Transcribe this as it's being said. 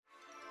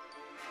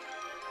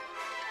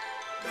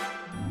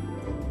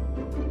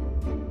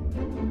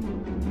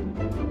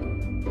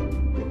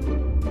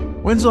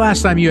When's the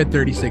last time you had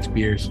 36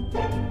 beers?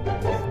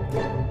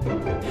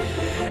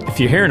 If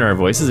you're hearing our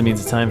voices, it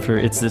means it's time for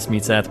It's This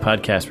Meets That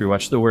podcast, where we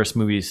watch the worst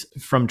movies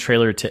from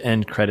trailer to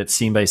end credits,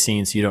 scene by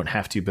scene, so you don't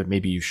have to, but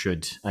maybe you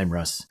should. I'm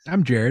Russ.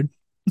 I'm Jared.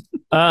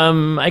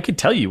 I could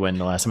tell you when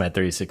the last time I had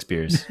 36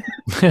 beers.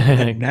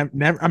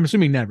 Never. I'm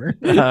assuming never.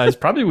 It's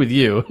probably with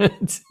you.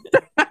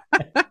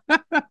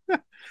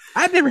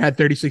 I've never had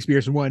 36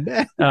 beers in one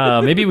day.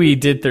 Maybe we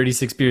did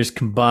 36 beers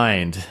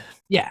combined.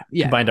 Yeah.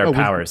 Combined our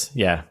powers.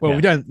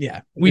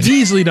 We've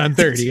easily done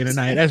 30 in a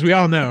night, as we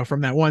all know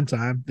from that one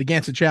time, the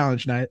Gansett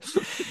Challenge night.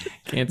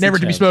 Never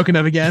to be spoken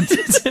of again.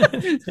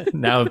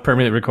 Now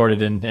permanently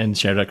recorded and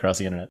shared across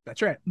the internet.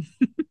 That's right.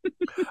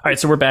 All right,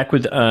 so we're back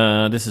with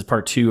this is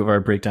part 2 of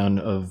our breakdown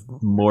of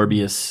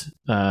Morbius,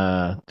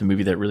 the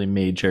movie that really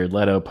made Jared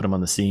Leto, put him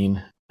on the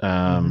scene.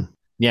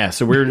 Yeah,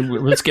 so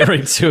let's get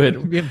right to it.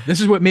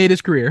 This is what made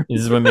his career.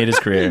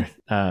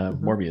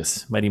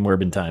 Morbius, Mighty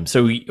Morbin time.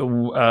 So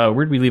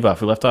where did we leave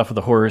off? We left off with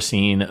the horror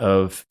scene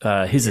of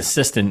his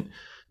assistant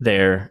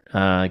there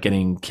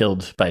getting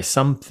killed by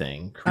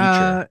something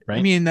creature, right?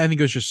 I mean, I think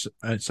it was just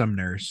some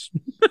nurse.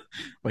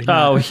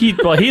 He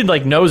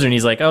like knows her and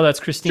he's like, oh, that's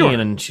Christine,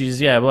 sure. And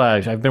she's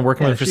I've been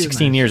working with her for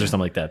 16 years or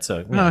something like that.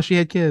 So no, she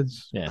had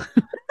kids. Yeah.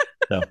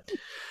 So.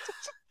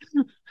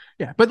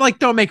 Yeah, but like,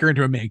 don't make her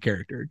into a main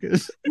character.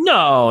 Cause...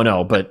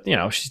 No, but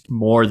she's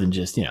more than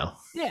just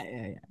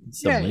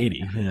some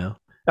lady.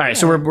 All right,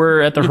 so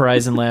we're at the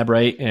Horizon Lab,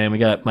 right? And we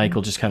got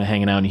Michael just kind of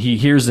hanging out, and he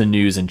hears the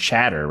news and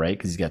chatter, right?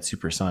 Because he's got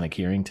supersonic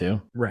hearing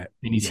too, right?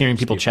 And he's hearing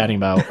people chatting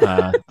about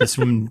this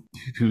woman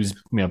whose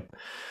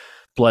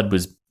blood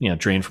was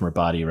drained from her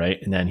body,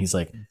 right? And then he's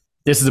like,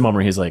 this is the moment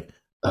where he's like,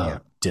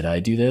 did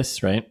I do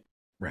this? Right,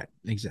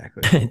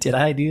 exactly. Did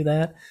I do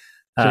that?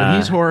 So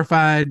he's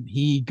horrified.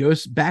 He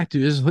goes back to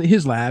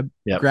his lab,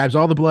 grabs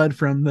all the blood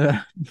from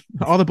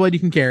all the blood you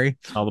can carry.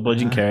 All the blood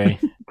you can carry.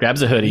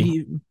 Grabs a hoodie.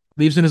 He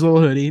leaves in his little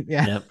hoodie.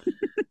 Yeah.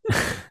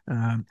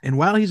 Yep. And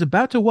while he's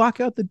about to walk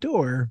out the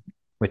door,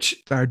 which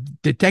our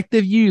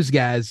Detective Hughes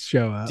guys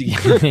show up.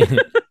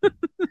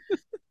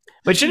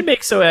 But it didn't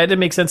make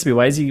sense to me.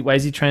 Why is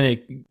he trying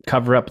to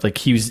cover up? Like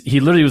he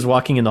literally was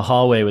walking in the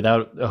hallway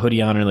without a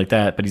hoodie on or like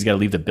that, but he's got to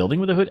leave the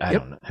building with a hood. I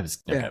don't know.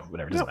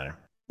 Whatever, doesn't matter.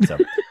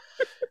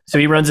 So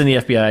he runs in the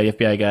FBI. The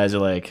FBI guys are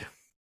like,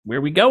 "Where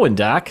are we going,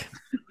 Doc?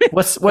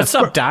 What's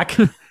up, Doc?"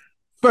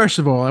 First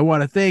of all, I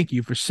want to thank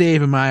you for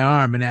saving my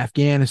arm in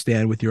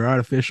Afghanistan with your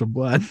artificial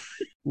blood.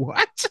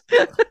 What?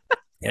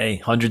 Hey,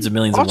 hundreds of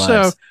millions of lives.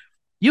 Also,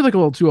 you look a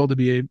little too old to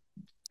be in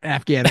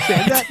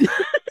Afghanistan.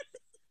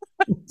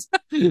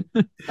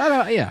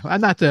 I'm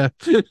not the.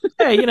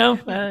 Hey,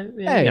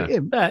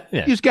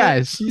 these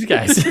guys.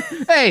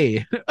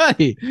 Hey.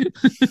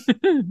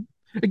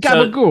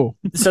 Gabagool.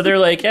 So they're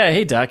like, yeah,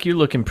 hey Doc, you're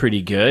looking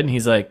pretty good. And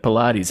he's like,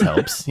 Pilates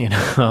helps, and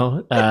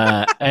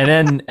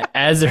then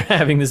as they're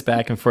having this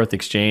back and forth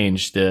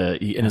exchange,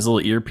 in his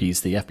little earpiece,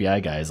 the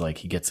FBI guy is like,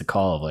 he gets a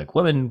call of like,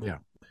 woman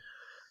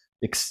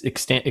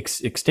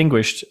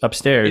extinguished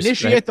upstairs.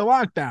 Initiate the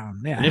lockdown.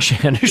 Yeah.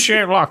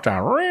 Initiate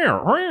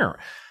lockdown.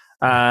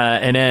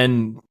 And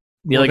then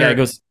the other guy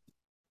goes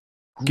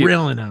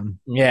grilling him.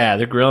 Yeah,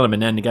 they're grilling him,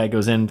 and then the guy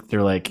goes in.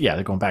 They're like,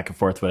 they're going back and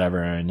forth,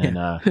 whatever, and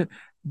then.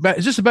 But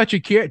is this about you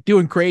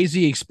doing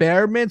crazy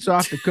experiments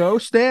off the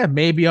coast there?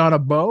 Maybe on a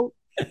boat?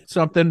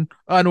 Something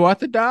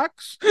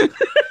unorthodox?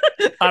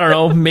 I don't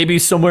know. Maybe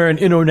somewhere in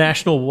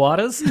international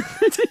waters?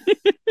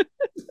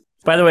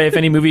 By the way, if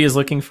any movie is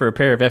looking for a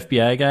pair of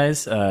FBI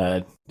guys,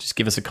 just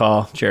give us a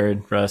call,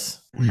 Jared,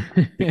 Russ.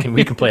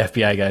 We can play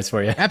FBI guys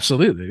for you.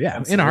 Absolutely. Yeah.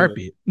 Absolutely. In a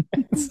heartbeat.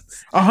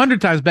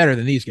 100 times better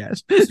than these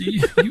guys. So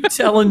you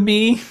telling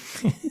me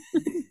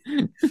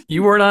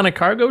you weren't on a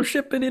cargo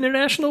ship in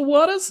international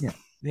waters? Yeah.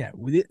 Yeah,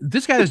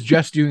 this guy is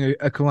just doing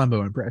a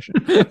Columbo impression.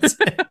 So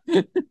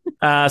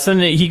then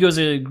he goes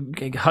to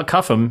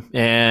cuff him,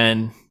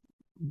 and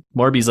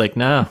Morby's like,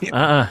 nah.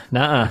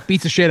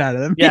 Beats the shit out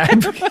of him. Yeah.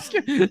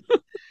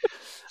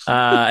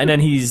 And then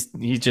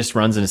he just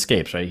runs and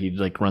escapes, right? He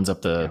like runs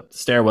up the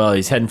stairwell.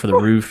 He's heading for the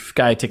roof.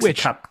 Guy takes a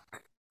cop.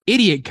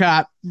 Idiot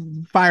cop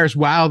fires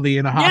wildly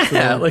in a hospital.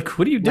 Yeah, like,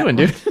 what are you doing,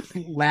 dude?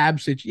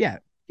 Lab situation. Yeah.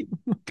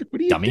 What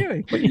are you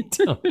doing? What are you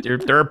doing?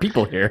 There are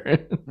people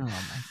here. Oh my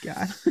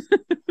god.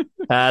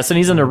 So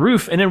he's on the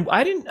roof, and then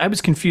I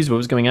was confused what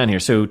was going on here.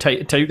 So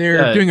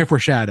they're doing a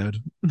foreshadowed.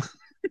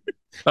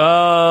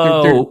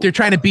 Oh, they're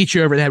trying to beat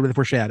you over the head with a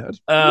foreshadowed.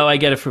 Oh, I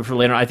get it for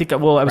later on. I think I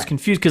was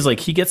confused because like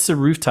he gets to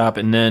the rooftop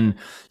and then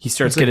he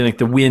starts getting like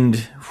the wind.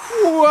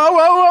 Whoa.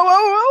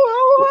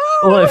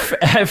 Well,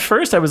 at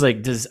first I was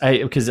like, because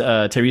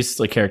Tyrese's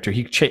like character,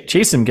 he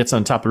chases him, gets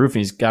on top of the roof,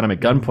 and he's got him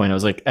at gunpoint. I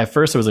was like, at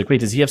first I was like,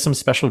 wait, does he have some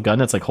special gun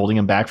that's like holding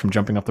him back from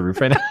jumping off the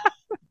roof right now?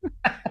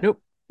 Nope.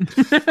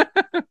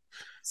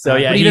 So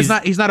yeah, but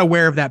he's not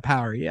aware of that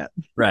power yet.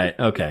 Right.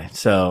 Okay.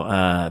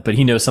 So, but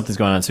he knows something's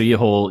going on. So he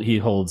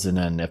holds, and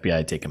then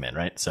FBI take him in.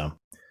 Right. So.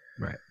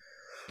 Right.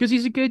 Because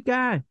he's a good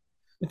guy.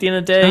 At the end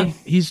of the day,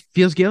 he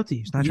feels guilty.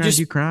 He's not trying to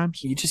do crimes.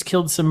 He just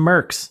killed some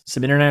mercs,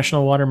 some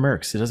international water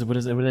mercs. What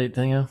is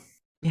it?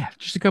 Yeah,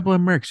 just a couple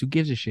of mercs. Who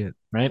gives a shit?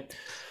 Right.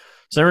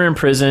 So we're in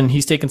prison.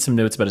 He's taking some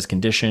notes about his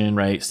condition,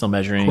 right? Still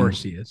measuring. Of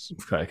course he is.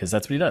 Because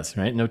that's what he does,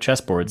 right? No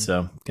chessboard,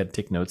 so got to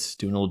take notes,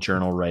 doing a little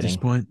journal writing. At this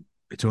point,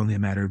 it's only a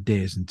matter of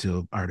days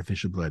until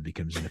artificial blood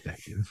becomes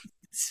ineffective.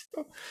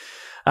 So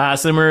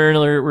then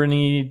we're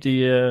need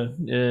a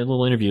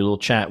little interview, a little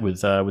chat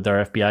with our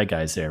FBI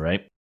guys there,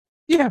 right?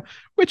 Yeah,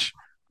 which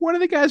one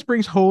of the guys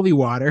brings holy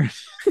water.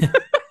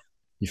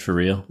 You for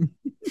real?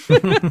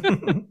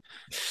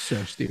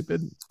 So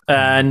stupid.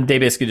 And they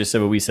basically just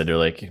said what we said. They're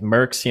like,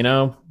 mercs,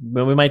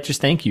 we might just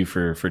thank you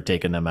for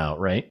taking them out,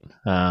 right?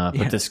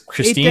 But this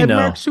Christine,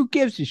 mercs, who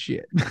gives a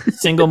shit?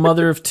 Single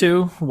mother of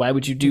 2. Why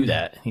would you do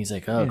that? He's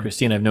like,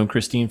 Christine, I've known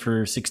Christine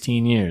for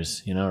 16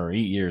 years, or 8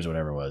 years,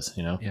 whatever it was,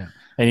 Yeah.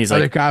 And he's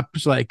like, the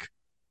cop's like,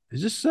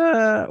 is this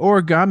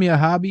origami a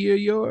hobby of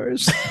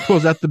yours?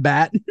 Pulls out the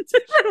bat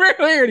from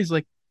earlier, and he's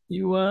like,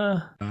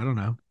 I don't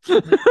know.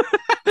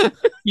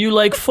 You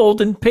like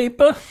folding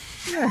paper?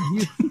 Yeah.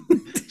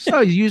 So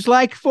you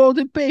like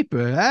folding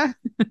paper, huh?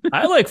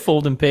 I like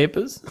folding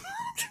papers.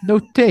 No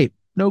tape,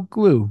 no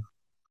glue.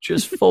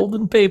 Just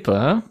folding paper,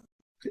 huh?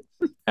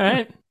 All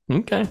right.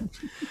 Okay.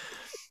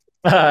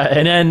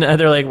 And then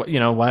they're like,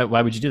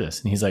 why would you do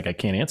this? And he's like, I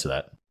can't answer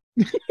that.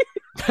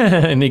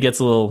 And he gets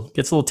a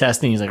little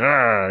testy. He's like,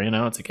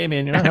 it's like, hey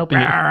man, you're not helping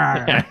me.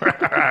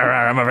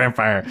 I'm a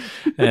vampire.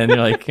 And they're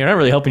like, you're not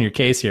really helping your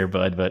case here,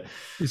 bud. But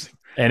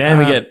and then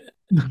we get.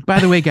 By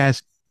the way,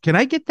 guys, can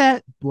I get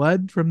that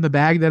blood from the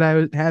bag that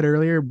I had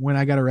earlier when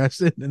I got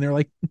arrested? And they're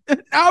like,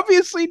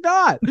 obviously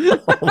not. You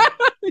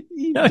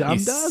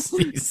dumb-dumb.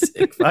 You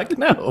sick fuck,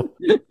 no.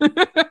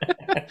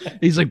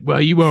 He's like, well,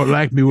 you won't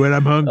like me when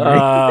I'm hungry.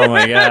 Oh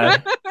my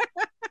god.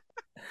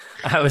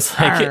 I was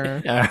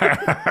like,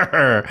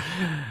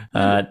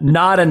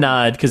 not a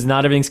nod, because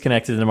not everything's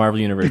connected in the Marvel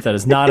Universe. That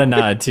is not a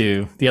nod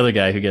to the other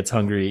guy who gets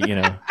hungry. You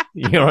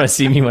don't want to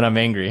see me when I'm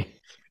angry.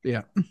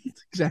 Yeah,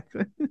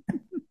 exactly.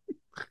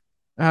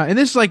 And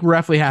this is like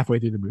roughly halfway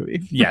through the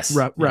movie. Yes.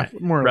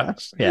 More or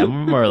less. Yeah,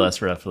 more or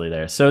less roughly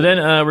there. So then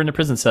we're in a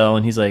prison cell,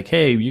 and he's like,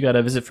 hey, you got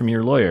a visit from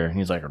your lawyer. And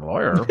he's like, a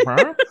lawyer?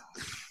 Huh?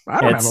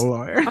 I don't have a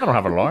lawyer. I don't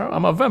have a lawyer.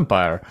 I'm a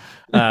vampire.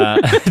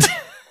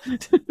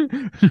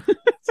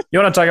 You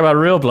want to talk about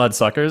real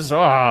bloodsuckers?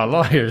 Oh,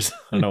 lawyers. I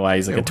don't know why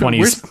he's like a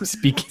 20s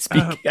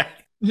speak guy.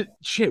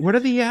 Shit, what are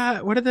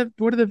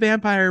the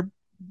vampire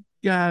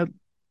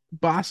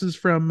bosses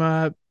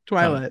from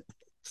Twilight?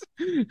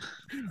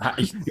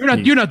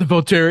 You're not the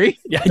Volturi.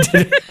 Yeah, I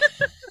did.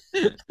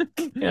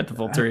 Yeah, the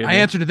Volturi. I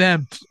answer to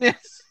them.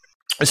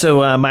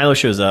 So Milo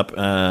shows up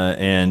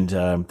and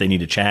they need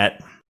to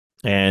chat,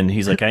 and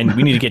he's like,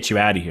 we need to get you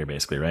out of here,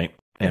 basically, right?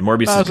 And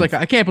Morbius I was like,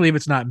 I can't believe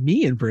it's not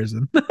me in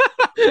prison.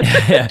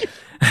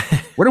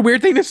 What a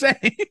weird thing to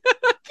say.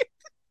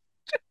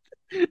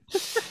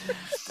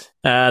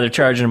 They're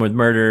charging him with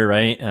murder,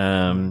 right?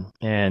 And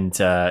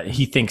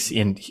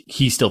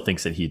he still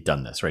thinks that he'd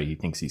done this, right? He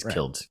thinks he's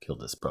killed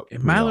this bro.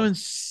 And Milo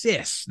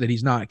insists that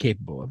he's not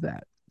capable of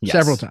that. Yes.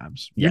 Several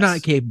times. You're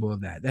not capable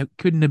of that. That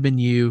couldn't have been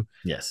you.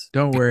 Yes.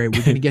 Don't worry.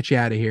 We're going to get you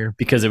out of here.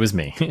 Because it was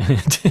me.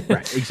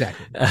 Right.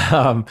 Exactly.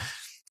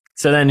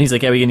 So then he's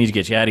like, we need to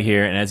get you out of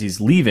here. And as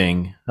he's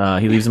leaving,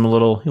 he leaves him a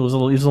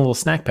little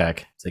snack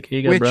pack. It's like,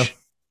 here you go, bro. A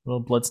little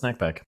blood snack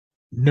pack.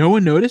 No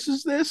one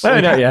notices this? Oh,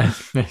 no, yeah.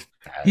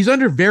 He's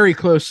under very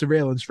close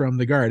surveillance from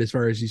the guard as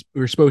far as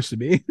we're supposed to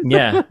be.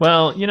 Yeah.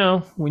 Well,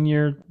 when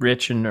you're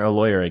rich and a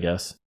lawyer, I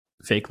guess.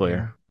 Fake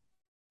lawyer.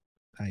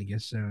 Yeah. I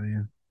guess so,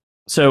 yeah.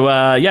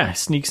 So,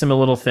 sneaks him a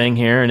little thing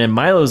here. And then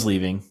Milo's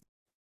leaving.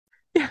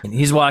 Yeah. And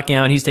he's walking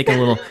out. He's taking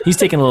a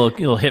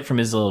little hit from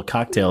his little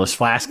cocktail, his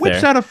flask.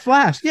 Whips out a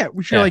flask. Yeah,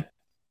 which are like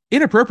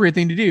inappropriate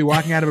thing to do,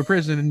 walking out of a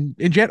prison, and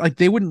in jet, like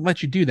they wouldn't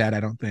let you do that.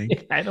 I don't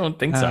think. I don't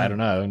think so. I don't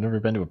know. I've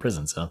never been to a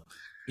prison, so.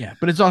 Yeah,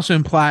 but it's also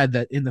implied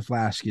that in the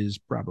flask is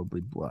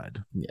probably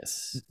blood.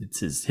 Yes, it's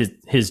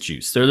his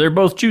juice. So they're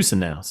both juicing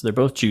now. So they're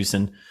both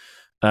juicing.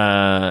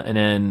 And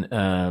then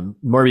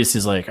Morbius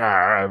is like,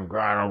 and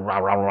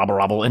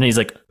he's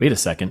like, wait a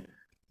second,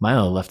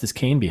 Milo left his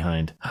cane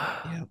behind.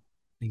 Yeah.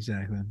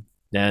 Exactly.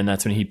 And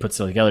that's when he puts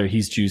it together.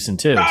 He's juicing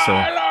too.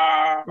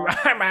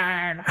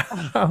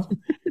 So,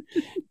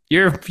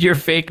 your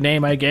fake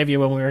name I gave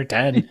you when we were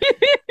 10.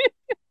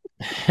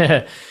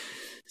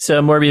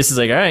 So Morbius is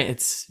like, all right,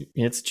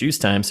 it's juice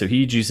time. So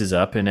he juices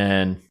up and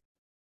then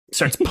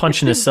starts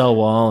punching his cell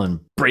wall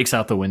and breaks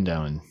out the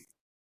window and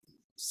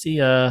see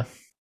yeah.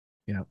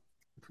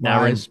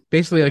 Now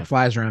basically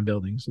flies around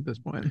buildings at this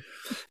point.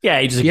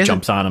 Yeah, he just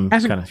jumps on him.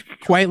 Hasn't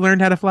quite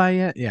learned how to fly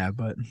yet. Yeah,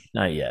 but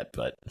not yet.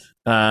 But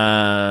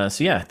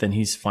then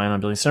he's flying on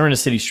buildings. So we're in the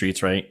city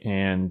streets, right?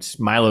 And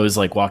Milo is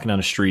like walking down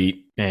the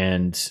street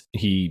and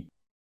he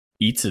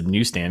eats a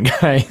newsstand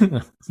guy.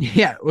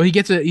 Yeah, well,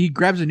 he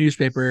grabs a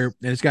newspaper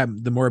and it's got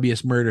the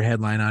Morbius murder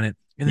headline on it,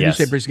 and the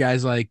newspaper's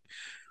guy's like,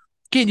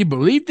 "Can you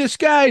believe this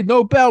guy?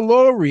 Nobel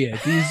laureate.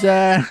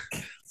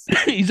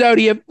 He's out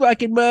here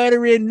fucking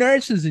murdering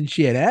nurses and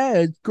shit.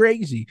 It's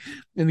crazy.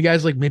 And the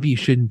guy's like, maybe you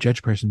shouldn't judge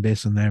a person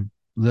based on their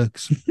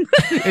looks.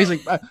 He's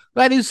like,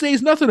 I didn't say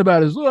nothing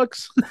about his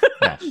looks.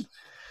 Yeah.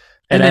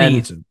 And then he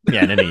eats him.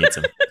 Yeah, and then he eats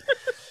him.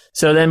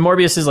 So then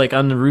Morbius is like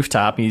on the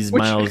rooftop. He's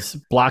miles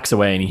blocks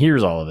away, and he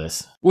hears all of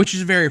this, which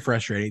is very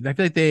frustrating. I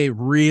feel like they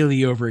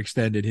really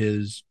overextended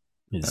his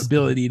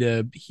ability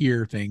to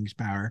hear things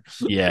power.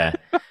 Yeah.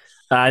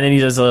 And then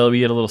we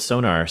get a little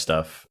sonar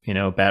stuff,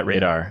 bat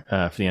radar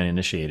for the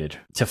uninitiated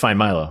to find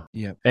Milo.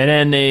 Yeah. And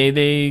then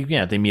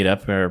they meet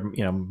up, or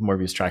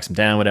Morbius tracks him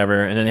down,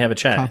 whatever, and then they have a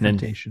chat.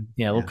 Confrontation. And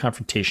then, a little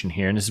confrontation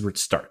here, and this is where it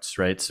starts,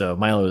 right? So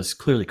Milo is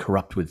clearly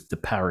corrupt with the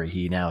power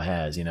he now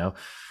has,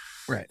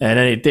 Right. And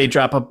then they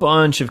drop a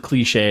bunch of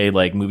cliche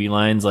like movie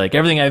lines, like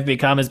everything I've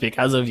become is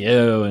because of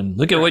you, and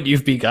look at what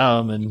you've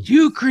become, and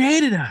you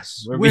created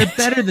us. We're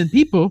better than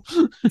people.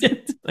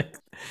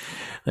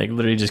 Like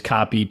literally just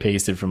copy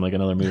pasted from like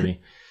another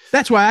movie.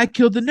 That's why I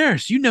killed the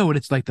nurse. You know what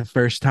it's like the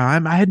first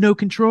time. I had no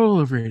control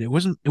over it. It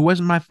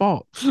wasn't my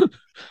fault.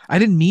 I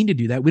didn't mean to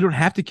do that. We don't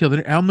have to kill the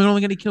nurse. I'm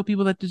only going to kill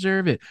people that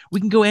deserve it.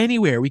 We can go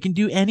anywhere. We can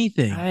do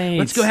anything. Right.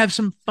 Let's go have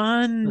some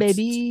fun,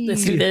 baby.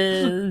 Let's do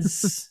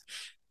this.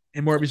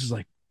 And Morbius is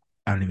like,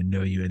 I don't even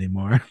know you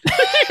anymore.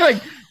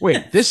 Like,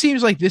 wait, this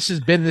seems like this has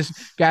been this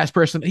guy's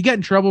person. He got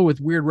in trouble with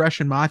weird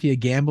Russian mafia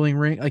gambling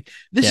ring. Like,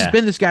 this has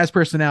been this guy's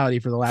personality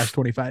for the last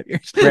 25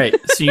 years. Right.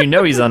 So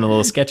he's on the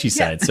little sketchy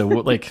side. So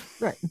like,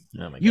 right.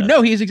 Oh my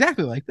God. He's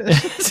exactly like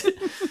this.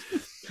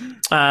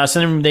 So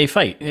then they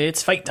fight.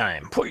 It's fight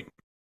time. Point.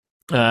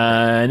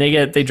 And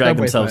they drag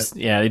themselves.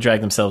 Fight. Yeah, they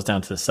drag themselves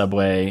down to the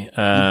subway.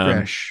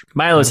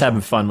 Milo's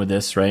having fun with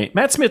this, right?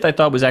 Matt Smith, I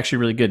thought, was actually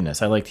really good in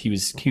this. I liked he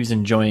was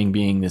enjoying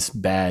being this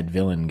bad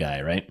villain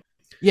guy, right?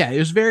 Yeah, it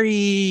was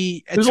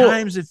very. At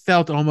times, it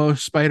felt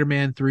almost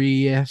Spider-Man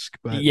 3-esque,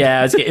 but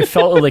yeah, it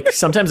felt like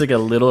sometimes like a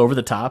little over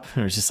the top.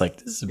 It was just like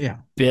this is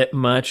a bit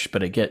much,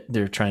 but I get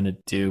they're trying to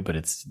do, but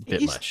it's a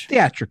bit much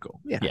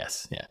theatrical. Yeah.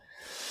 Yes. Yeah.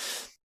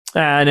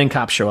 And then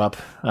cops show up.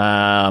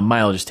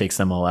 Milo just takes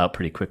them all out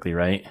pretty quickly,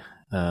 right?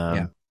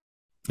 And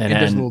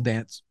does a little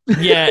dance.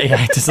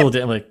 Yeah, just a little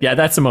dance. Like, yeah,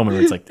 that's the moment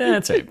where it's like,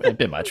 that's a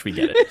bit much. We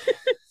get it.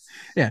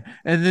 Yeah,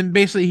 and then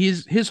basically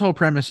his whole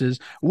premise is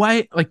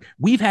why, like,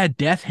 we've had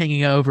death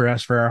hanging over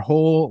us for our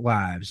whole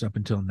lives up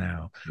until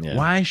now. Yeah.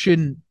 Why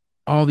shouldn't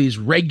all these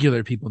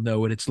regular people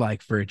know what it's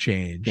like for a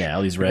change? Yeah,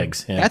 all these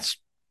regs. Yeah. That's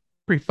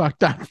pretty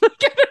fucked up.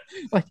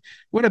 Like,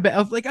 what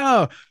about like,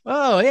 oh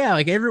yeah,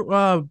 like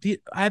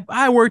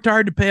I worked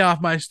hard to pay off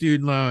my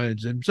student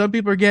loans, and some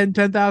people are getting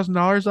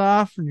 $10,000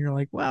 off, and you're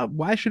like, well,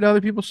 why should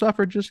other people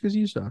suffer just because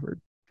you suffered?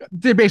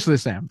 They're basically the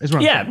same. I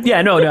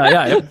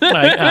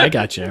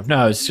got you.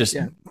 No, it's just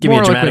giving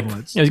you a dramatic.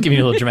 I was giving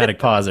you a little dramatic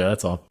pause there.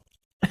 That's all.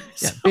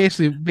 Yeah,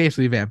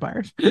 basically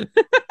vampires.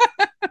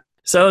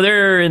 So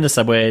they're in the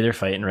subway, they're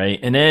fighting, right?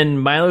 And then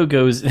Milo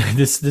goes.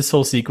 This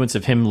whole sequence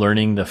of him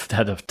learning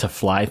how to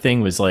fly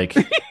thing was like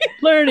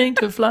learning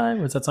to fly.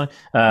 What's that song?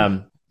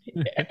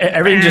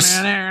 Everything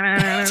just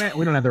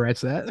we don't have the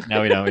rights to that.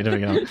 No, we don't. We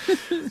don't.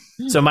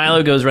 So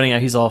Milo goes running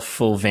out. He's all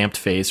full vamped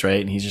face, right?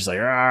 And he's just like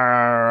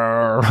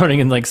running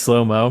in like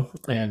slow mo.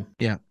 And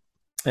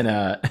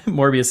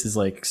Morbius is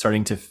like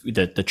starting to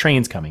the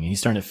train's coming, and he's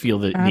starting to feel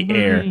the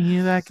air. And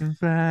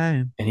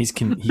he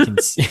can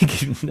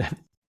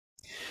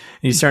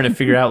he's starting to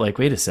figure out, like,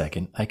 wait a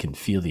second, I can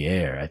feel the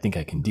air. I think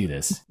I can do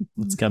this.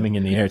 It's coming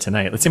in the air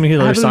tonight. Let's see me hear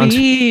the song.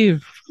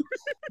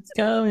 It's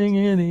coming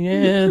in the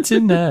air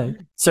tonight.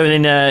 So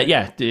then,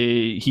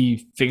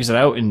 he figures it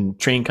out, and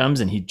train comes,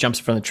 and he jumps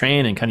in front of the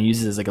train and kind of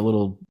uses it as like a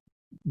little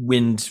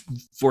wind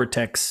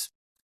vortex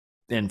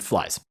and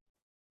flies.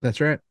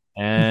 That's right.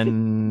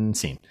 And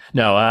scene.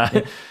 No,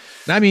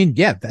 I mean,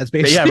 yeah, that's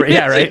basically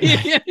right.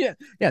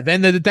 Yeah.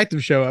 Then the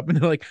detectives show up and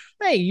they're like,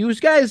 "Hey, you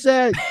guys,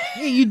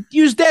 you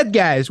use dead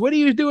guys. What are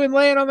you doing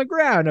laying on the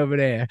ground over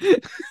there?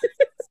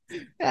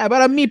 How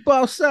about a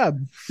meatball sub?"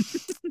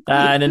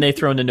 And then they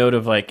throw in the note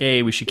of like,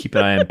 "Hey, we should keep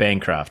an eye on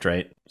Bancroft,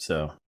 right?"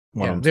 So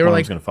they were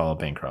like, "Going to follow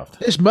Bancroft."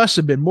 This must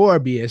have been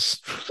Morbius.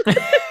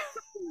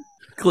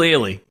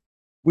 Clearly,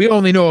 we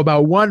only know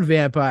about one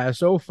vampire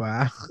so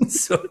far,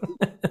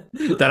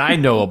 that I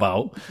know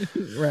about.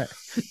 Right.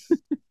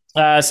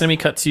 So then we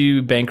cut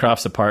to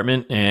Bancroft's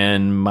apartment,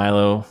 and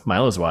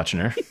Milo's watching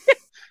her.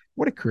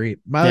 What a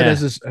creep! Milo does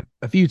this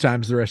a few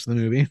times the rest of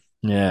the movie.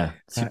 Yeah,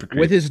 super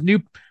creep.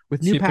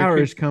 With new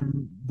powers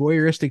come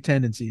voyeuristic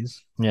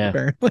tendencies. Yeah.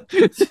 Apparently.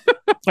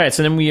 All right,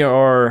 so then we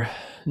are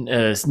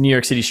New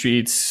York City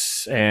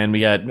streets, and we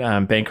got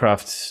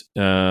Bancroft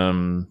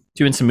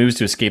doing some moves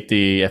to escape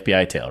the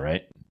FBI tail.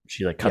 Right?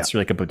 She like cuts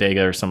through like a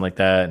bodega or something like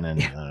that, and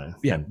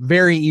then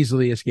very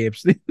easily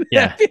escapes.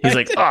 He's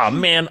like, "Oh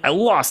man, I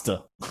lost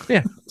her."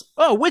 Yeah.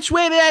 Oh, which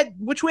way did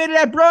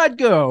that broad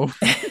go?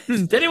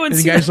 Did anyone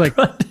see? The guy's like,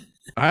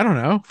 I don't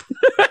know.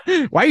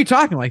 Why are you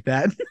talking like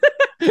that?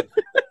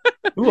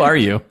 Who are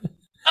you?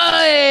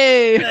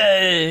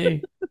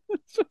 Hey.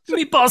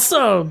 Meatball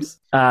subs.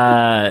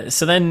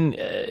 So then,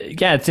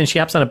 then she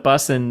hops on a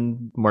bus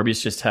and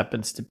Morbius just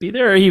happens to be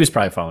there. He was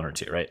probably following her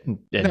too, right?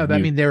 No, I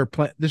mean they were.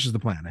 This is the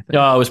plan. I think.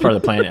 Oh, it was part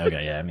of the plan.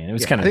 Okay, yeah. I mean, it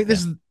was kind of. I think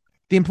this is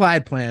the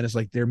implied plan. Is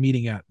like they're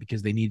meeting up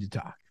because they need to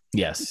talk.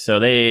 Yes. So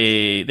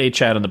they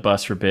chat on the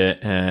bus for a bit,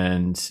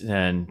 and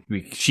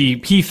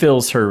he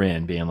fills her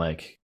in, being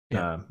like,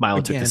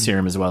 Milo took the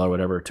serum as well, or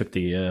whatever. Took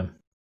the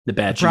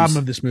bad. The problem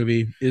of this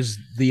movie is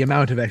the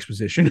amount of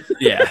exposition.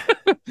 Yeah.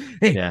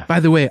 Hey, by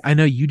the way, I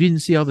know you didn't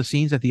see all the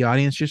scenes that the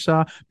audience just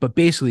saw, but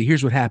basically,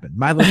 here's what happened.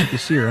 Milo took the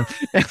serum.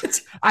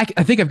 I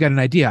think I've got an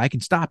idea. I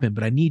can stop him,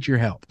 but I need your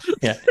help.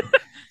 Yeah.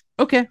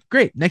 Okay,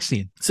 great. Next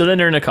scene. So then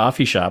they're in a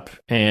coffee shop,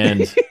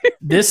 and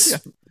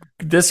this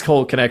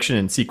whole connection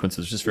and sequence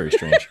was just very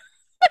strange.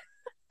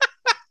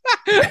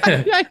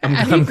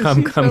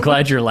 I'm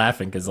glad you're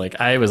laughing because like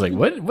I was like,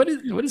 what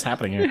is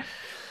happening here?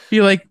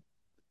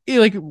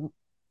 He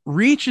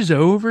reaches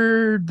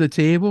over the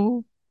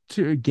table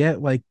to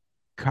get like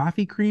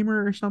coffee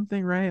creamer or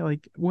something, right?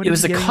 Like what? It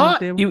was a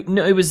cup.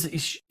 No, it was.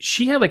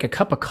 She had like a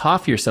cup of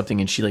coffee or something,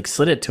 and she like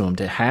slid it to him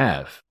to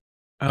have.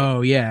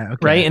 Oh yeah, okay.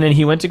 Right. And then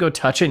he went to go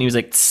touch it, and he was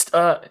like,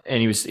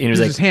 and he was like,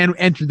 his hand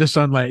entered the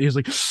sunlight. He was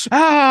like,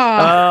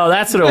 ah. Oh,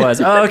 that's what it was.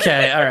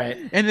 Okay, all right.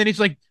 And then he's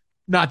like,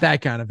 not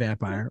that kind of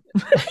vampire.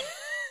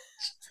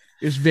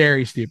 It was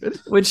very stupid.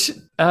 Which,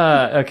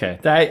 okay,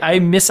 I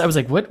was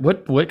like,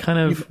 what kind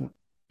of?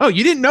 Oh,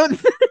 you didn't know?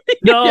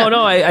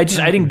 No, I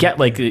didn't get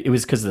like it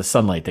was because of the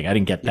sunlight thing. I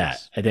didn't get that.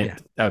 I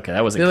didn't. Yeah. Okay,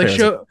 that wasn't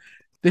clear.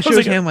 They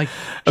showed him like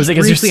I was like,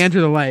 briefly enter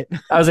the light.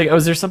 I was like, oh,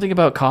 is there something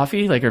about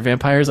coffee? Like, are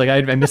vampires like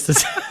I missed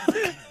this?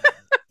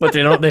 But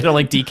they don't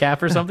like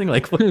decaf or something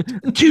like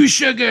 2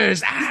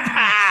 sugars.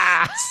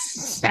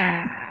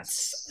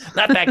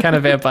 Not that kind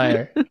of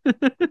vampire.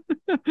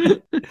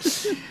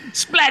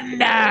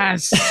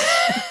 Splendors.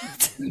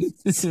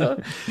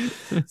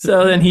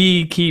 So then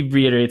he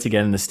reiterates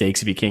again the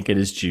stakes if he can't get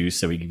his juice,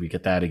 so we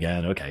get that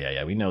again. Okay,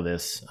 yeah, we know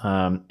this.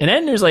 And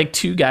then there's like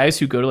 2 guys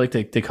who go to like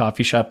the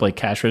coffee shop like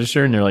cash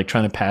register, and they're like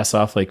trying to pass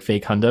off like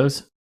fake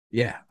hundos.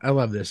 Yeah, I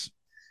love this.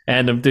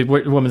 And the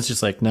woman's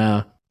just like,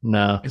 no.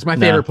 It's my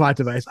favorite plot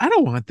device. I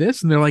don't want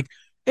this. And they're like,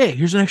 hey,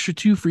 here's an extra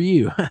 2 for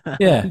you.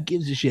 Yeah. Who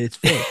gives a shit? It's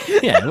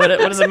fake. Yeah. What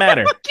does it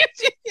matter?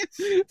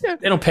 They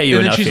don't pay you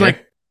enough. She's here.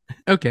 Like,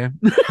 okay.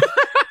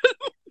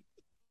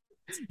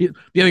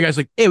 The other guy's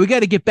like, hey, we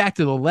got to get back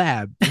to the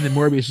lab. And then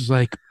Morbius is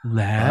like,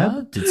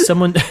 lab? Did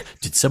someone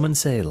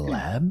say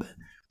lab?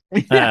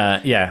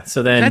 Yeah.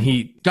 So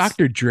then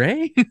Dr.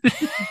 Dre?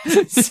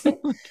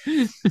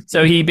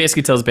 So he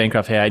basically tells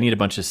Bancroft, hey, I need a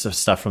bunch of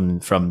stuff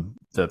from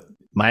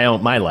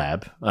my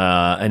lab.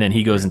 And then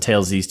he goes and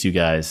tails these 2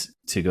 guys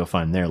to go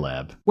find their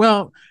lab.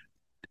 Well,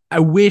 I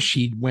wish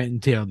he went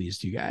and tailed these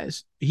 2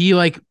 guys. He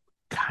like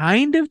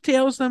kind of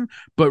tails them,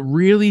 but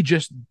really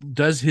just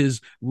does his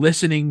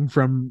listening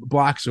from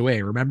blocks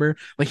away. Remember?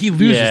 Like he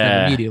loses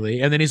them immediately.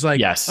 And then he's like,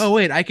 yes. Oh,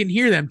 wait, I can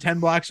hear them 10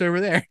 blocks over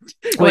there.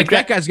 Like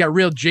that guy's got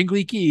real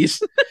jingly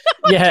keys.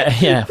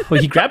 Yeah.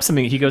 Well, he grabs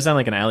something. He goes down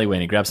like an alleyway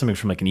and he grabs something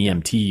from like an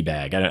EMT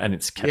bag. I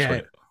didn't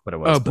catch what it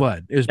was. Oh,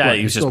 blood. It was blood.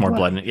 He was just more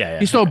blood. Yeah.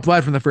 He stole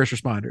blood from the first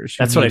responders.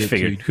 That's what I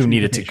figured. Who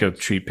needed to go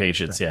treat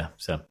patients. Right. Yeah.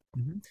 So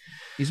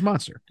he's a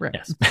monster. Right.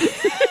 Yes.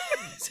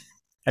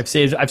 I've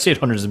saved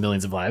hundreds of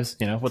millions of lives.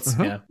 You know, what's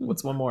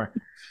one more?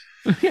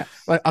 Yeah.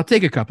 I'll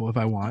take a couple if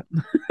I want.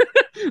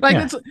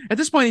 That's, at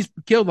this point, he's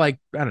killed like,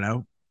 I don't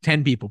know,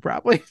 10 people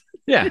probably.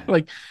 Yeah.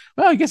 Like,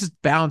 well, I guess it's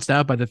balanced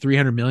out by the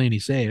 300 million he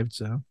saved.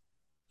 So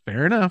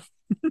fair enough.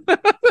 All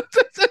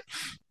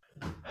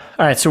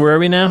right. So where are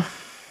we now?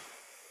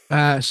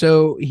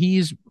 So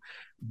he's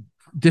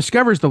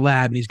discovers the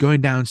lab and he's going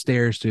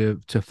downstairs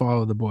to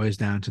follow the boys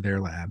down to their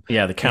lab.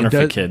 Yeah, the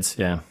counterfeit kids.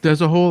 Yeah,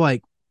 does a whole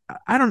like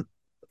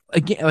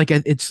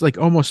it's like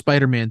almost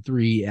Spider-Man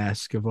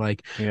 3-esque of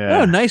like,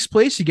 oh, nice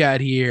place you got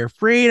here.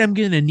 Afraid I'm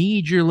gonna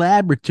need your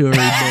laboratory,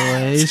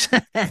 boys.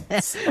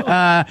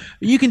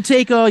 You can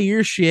take all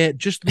your shit,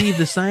 just leave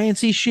the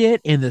sciencey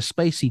shit and the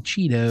spicy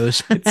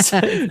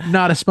Cheetos.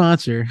 Not a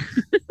sponsor.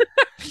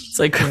 It's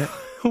like.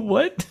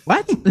 What?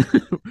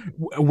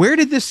 Where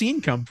did this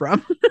scene come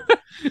from?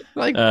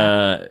 Like,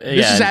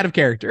 this is out of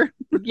character.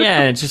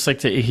 Yeah, it's just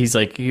like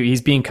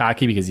he's being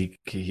cocky because he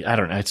I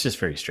don't know. It's just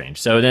very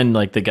strange. So then,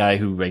 like the guy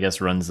who I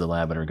guess runs the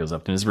lab and goes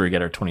up to him, this is where we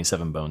get our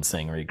 27 bones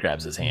thing, where he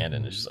grabs his hand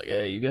and it's just like,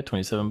 hey, you got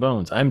 27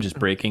 bones. I'm just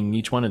breaking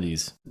each one of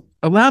these.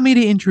 Allow me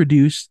to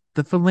introduce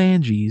the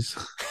phalanges,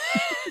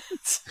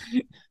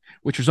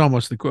 which was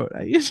almost the quote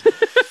I used.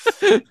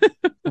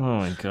 Oh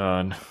my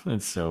god,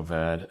 that's so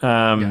bad.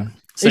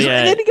 So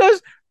and then he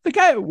goes. The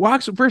guy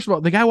walks. First of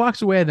all, the guy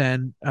walks away.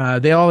 Then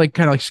they all like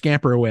kind of like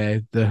scamper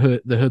away. The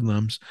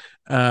hoodlums.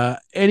 And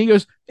he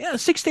goes, "Yeah,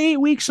 6 to 8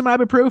 weeks of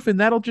ibuprofen.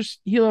 That'll just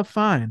heal up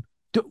fine."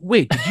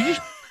 Wait,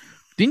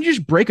 didn't you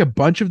just break a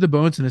bunch of the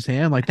bones in his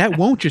hand? Like that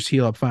won't just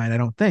heal up fine. I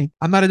don't think.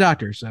 I'm not a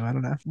doctor, so I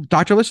don't know.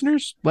 Doctor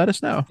listeners, let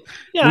us know.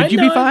 Yeah, would you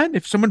be fine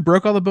if someone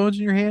broke all the bones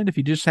in your hand if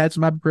you just had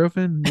some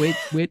ibuprofen?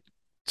 Wait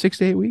 6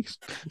 to 8 weeks.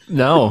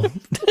 No,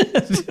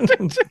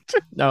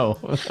 no,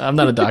 I'm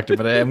not a doctor,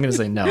 but I'm going to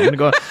say no. I'm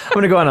going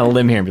to go on a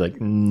limb here and be like,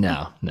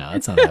 no,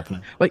 that's not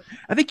happening. Like,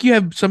 I think you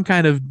have some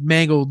kind of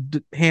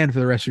mangled hand for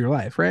the rest of your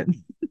life, right?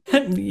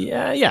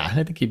 yeah.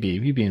 I think he'd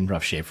be in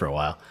rough shape for a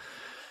while.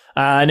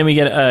 And then we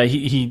get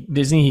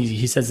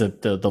he says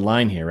the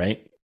line here,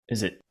 right?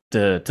 Is it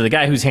to the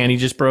guy whose hand he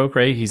just broke,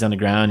 right? He's on the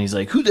ground. He's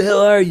like, "Who the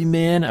hell are you,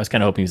 man?" I was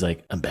kind of hoping he's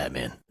like, "I'm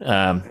Batman."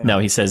 No,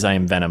 he says, "I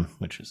am Venom,"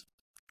 which is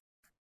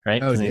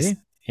right. Oh, did he?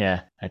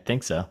 Yeah, I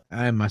think so.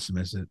 I must have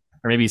missed it.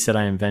 Or maybe he said,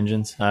 "I am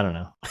Vengeance." I don't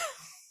know.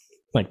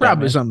 Like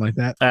Probably Batman. something like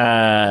that.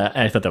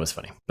 I thought that was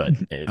funny, but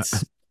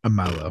it's a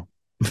Milo.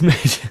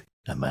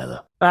 a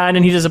Milo. And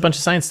then he does a bunch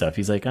of science stuff.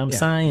 He's like, "I'm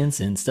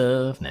science and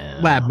stuff now."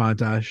 Lab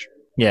montage.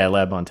 Yeah,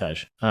 lab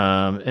montage.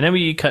 And then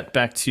we cut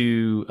back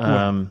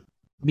to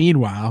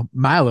meanwhile,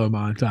 Milo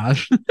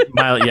montage.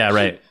 Milo, yeah,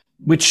 right.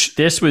 Which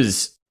this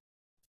was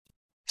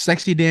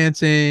sexy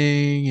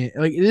dancing.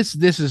 Like this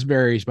is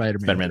very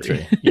Spider-Man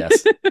 3.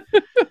 Yes.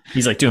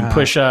 He's like doing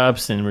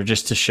push-ups, and we're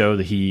just to show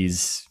that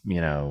he's,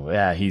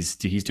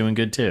 he's doing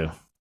good too.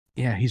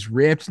 Yeah, he's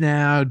ripped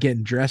now,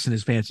 getting dressed in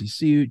his fancy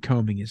suit,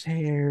 combing his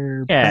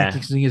hair,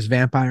 practicing his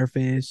vampire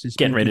face,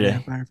 getting ready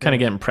to kind of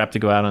getting prepped to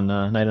go out on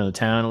the night on the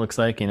town. It looks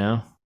like,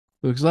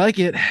 Looks like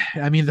it.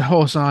 I mean, the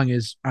whole song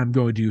is "I'm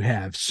going to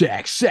have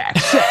sex,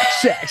 sex,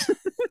 sex, sex."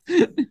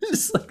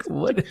 Just like,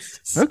 what is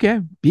this?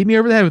 Okay, beat me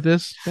over the head with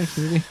this. Thanks,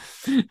 movie.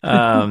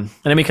 And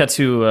then we cut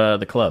to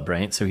the club,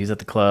 right? So he's at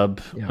the club.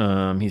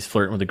 Yeah. He's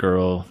flirting with a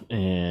girl,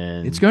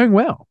 and it's going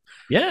well.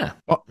 Yeah.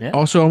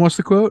 Also, almost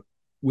the quote: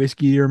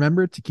 "Whiskey to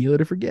remember, tequila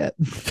to forget."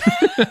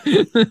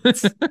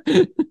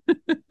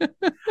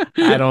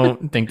 I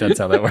don't think that's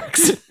how that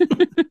works.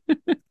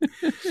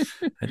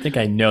 I think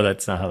I know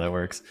that's not how that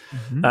works.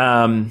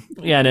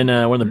 Mm-hmm. And then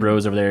one of the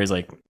bros over there is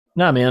like,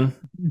 "Nah, man,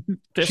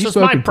 this is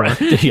my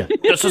property.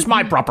 This is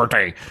my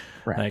property."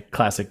 Right. Like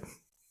classic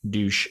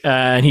douche.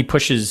 And he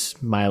pushes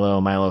Milo.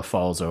 Milo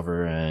falls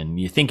over, and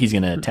you think he's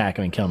gonna attack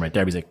him and kill him right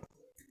there. But he's like,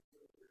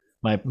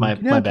 "My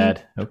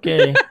bad.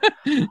 Okay,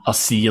 I'll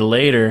see you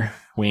later."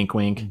 Wink,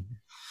 wink.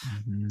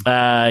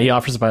 Mm-hmm. He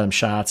offers to buy them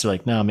shots. They're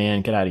like, "No,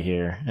 man, get out of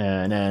here."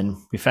 And then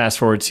we fast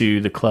forward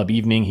to the club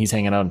evening. He's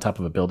hanging out on top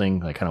of a building,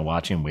 like kind of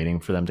watching, waiting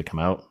for them to come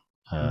out.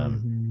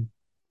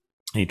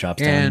 He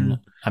drops down.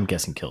 I'm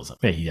guessing kills him.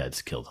 Yeah, he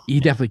does kill him. He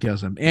definitely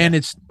kills him. And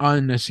it's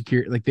on a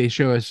secure, like they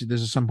show us,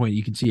 there's some point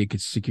you can see a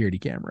security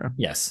camera.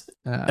 Yes.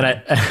 And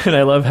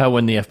I love how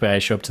when the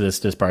FBI show up to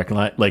this parking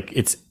lot, like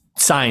it's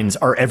signs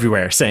are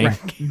everywhere saying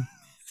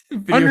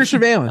under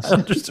surveillance.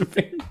 Under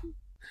surveillance.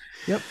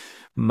 Yep.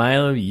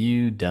 Milo,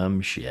 you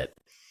dumb shit.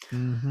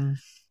 Mm-hmm.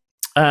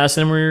 So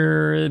then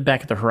we're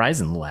back at the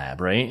Horizon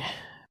lab, right?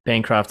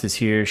 Bancroft is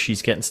here.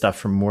 She's getting stuff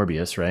from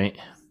Morbius, right?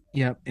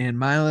 Yep. And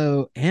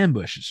Milo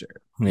ambushes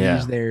her. Yeah.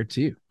 He's there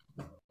too.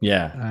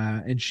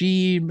 Yeah. And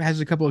she has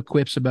a couple of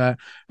quips about,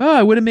 "Oh,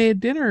 I would have made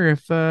dinner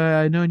if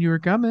I'd known you were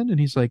coming." And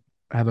he's like,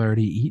 "I've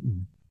already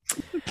eaten."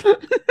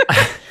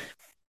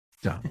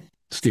 Dumb.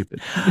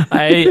 Stupid.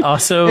 I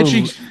also... and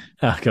she,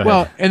 go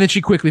ahead. And then she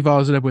quickly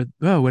follows it up with,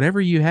 "Oh, whatever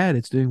you had,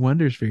 it's doing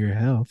wonders for your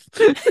health."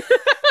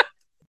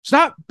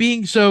 Stop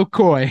being so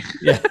coy.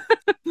 Yeah.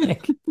 I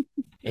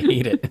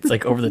hate it. It's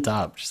like over the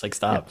top. Just like,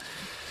 stop.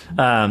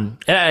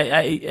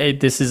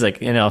 This is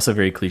like, and also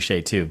very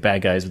cliche too.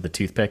 Bad guys with a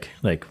toothpick.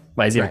 Like,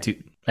 why is he have a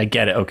tooth? I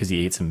get it. Oh, because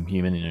he ate some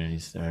human.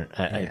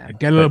 I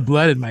got a little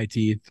blood in my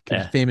teeth.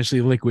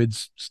 Famously,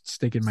 liquids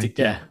stick in my teeth.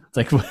 Yeah, it's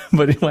like,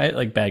 why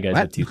like bad guys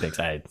with toothpicks?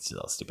 It's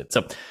all stupid.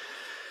 So,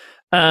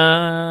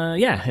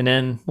 and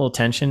then a little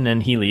tension,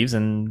 and he leaves,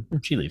 and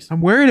she leaves.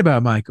 I'm worried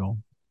about Michael.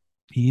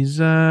 He's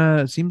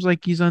seems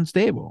like he's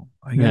unstable.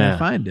 I gotta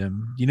find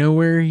him. You know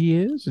where he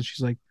is? And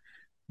she's like,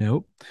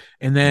 "Nope."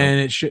 And then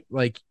it should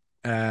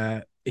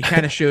it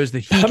kind of shows that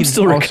he I'm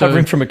still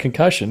recovering from a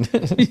concussion.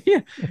 Yeah,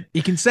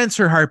 he can sense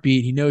her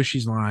heartbeat. He knows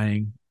she's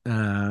lying.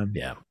 And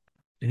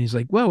he's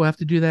like, "Well, we'll have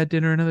to do that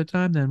dinner another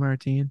time then,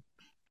 Martine.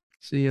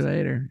 See you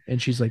later."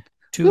 And she's like,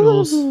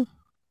 "Toodles."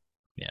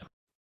 Yeah.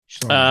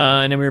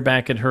 And then we're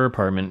back at her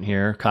apartment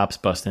here. Cops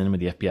bust in with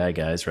the FBI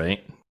guys,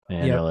 right?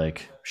 And they're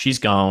like, "She's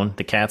gone.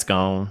 The cat's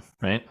gone."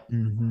 Right?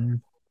 Mm-hmm.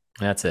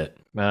 That's it.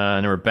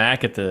 And we're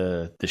back at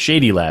the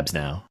Shady Labs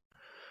now.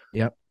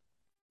 Yep.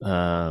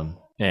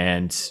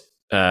 And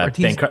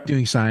Martine's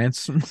doing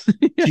science.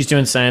 She's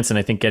doing science, and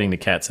I think getting the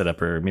cat set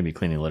up, or maybe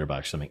cleaning the litter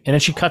box or something. And then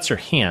she cuts her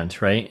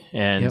hand, right?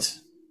 And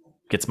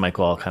gets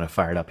Michael all kind of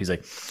fired up. He's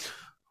like,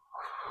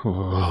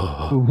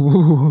 "Oh,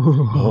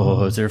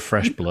 is there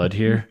fresh blood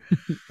here?"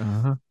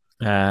 Uh-huh.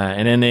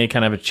 And then they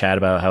kind of have a chat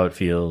about how it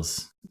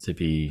feels to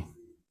be.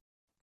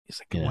 He's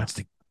like, "It wants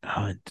to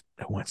hunt.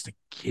 It wants to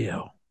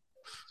kill."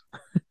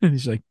 And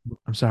he's like,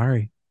 "I'm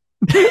sorry."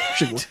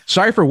 Like,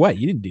 "Sorry for what?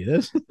 You didn't do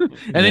this."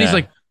 And then he's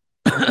like,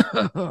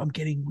 "I'm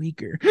getting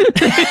weaker."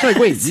 Like,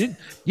 wait, you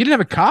didn't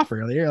have a cough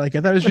earlier. Like,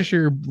 I thought it was just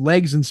your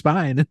legs and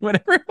spine and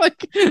whatever.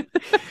 Like,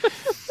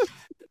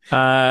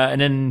 and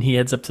then he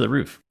heads up to the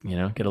roof, get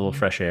a little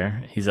fresh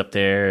air. He's up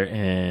there,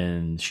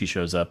 and she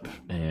shows up,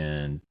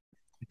 and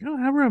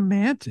how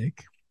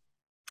romantic.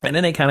 And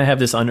then they kind of have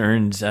this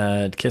unearned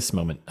kiss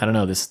moment. I don't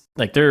know, this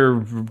like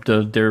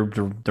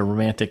the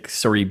romantic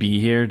story B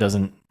here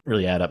doesn't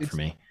really add up for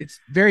me. It's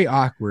very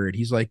awkward.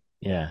 He's like,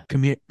 Yeah.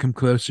 come here, come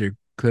closer,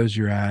 close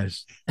your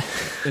eyes.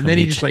 And then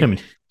he just like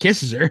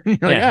kisses her. You're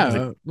Yeah,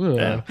 like, oh,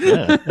 yeah,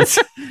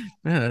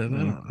 I don't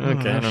know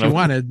okay. if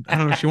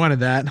she wanted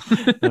that.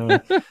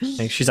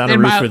 Like she's on a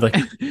roof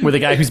with a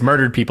guy who's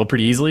murdered people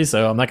pretty easily,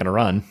 so I'm not gonna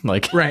run.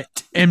 Like right.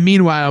 And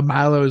meanwhile,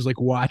 Milo is like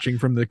watching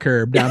from the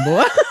curb down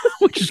below,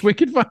 which is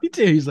wicked funny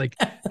too. He's like,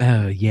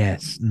 oh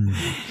yes,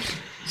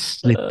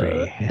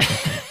 slippery.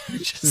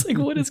 Just like,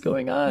 what is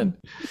going on?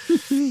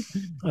 So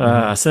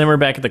then we're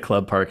back at the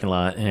club parking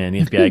lot, and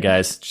the FBI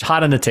guy's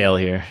hot on the tail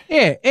here.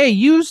 Hey,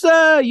 you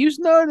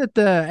know that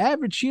the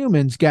average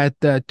human's got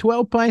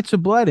 12 pints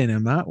of blood in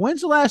him, huh?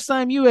 When's the last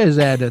time you guys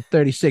had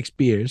 36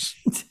 beers?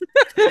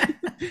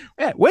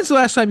 Yeah, when's the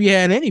last time you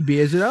had any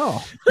beers at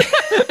all?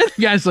 The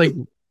guy's like,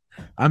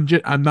 I'm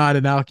not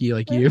an alkie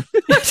like you.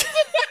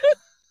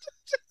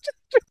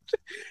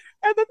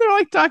 And then they're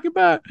like talking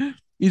about,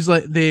 he's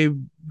like, they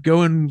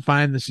go and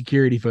find the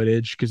security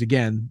footage because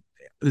again,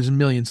 there's a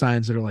million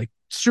signs that are like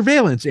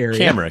surveillance area,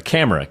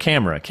 camera,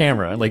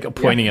 like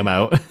pointing him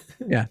out.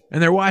 Yeah,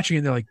 and they're watching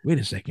and they're like, wait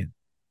a second,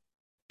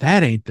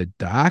 that ain't the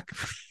doc.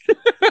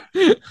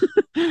 and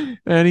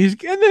then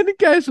the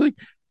guy's like,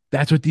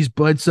 that's what these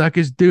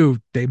bloodsuckers do.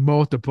 They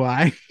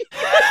multiply.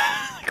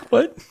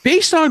 What?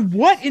 Based on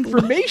what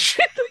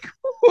information?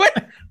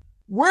 What?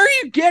 Where are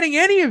you getting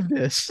any of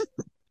this?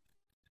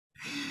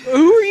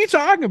 Who are you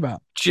talking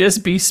about?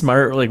 Just be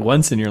smart like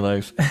once in your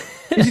life.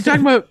 Is he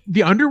talking about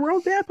the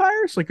underworld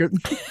vampires? Like, all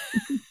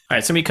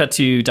right, so we cut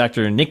to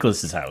Dr.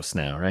 Nicholas's house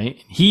now,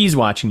 right? He's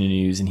watching the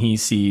news and he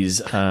sees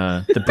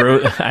the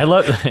bro.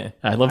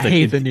 I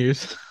hate the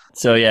news.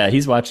 So yeah,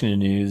 he's watching the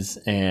news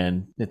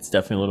and it's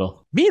definitely a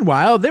little.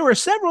 Meanwhile, there were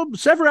several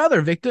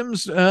other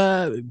victims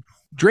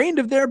drained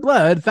of their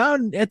blood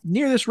found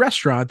near this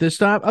restaurant this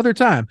other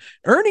time,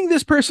 earning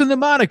this person the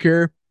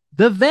moniker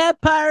the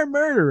Vampire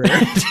Murderer.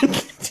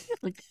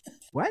 Like,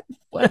 what?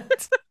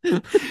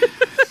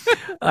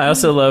 I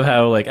also love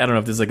how, like, I don't know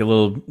if there's like a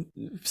little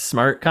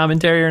smart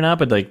commentary or not,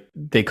 but like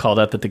they called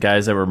out that the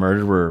guys that were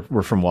murdered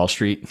were from Wall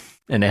Street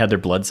and they had their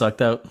blood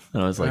sucked out.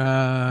 And I was like,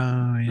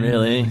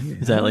 really?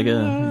 Is that like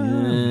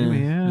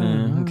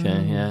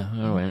okay, yeah.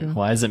 Oh, wait.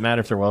 Why does it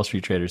matter if they're Wall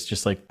Street traders?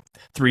 Just like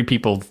 3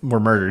 people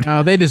were murdered.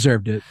 Oh, they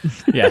deserved it.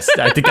 Yes,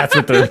 I think that's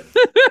what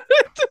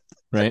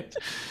right.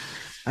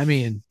 I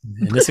mean,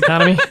 in this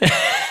economy,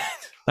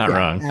 not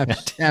wrong.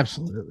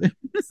 Absolutely.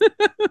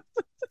 All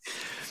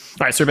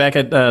right, so we're back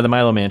at the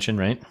Milo mansion,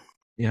 right?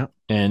 Yeah.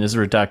 And this is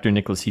where Dr.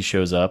 Nicholas, he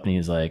shows up and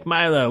he's like,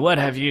 Milo, what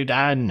have you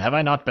done? Have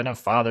I not been a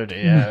father to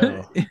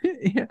you?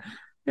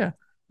 Yeah.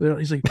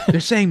 He's like, they're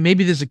saying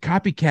maybe there's a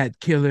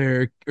copycat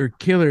killer or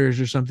killers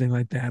or something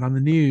like that on the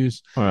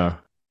news.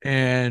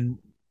 And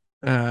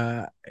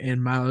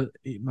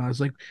Milo's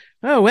like,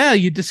 oh, well,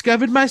 you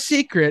discovered my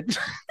secret.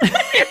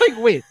 Like,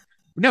 wait.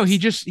 No, he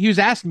was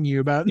asking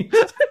you about.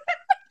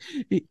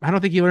 I don't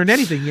think he learned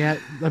anything yet.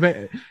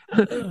 But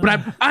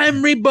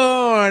I'm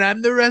reborn.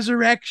 I'm the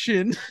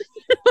resurrection.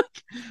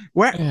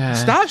 Why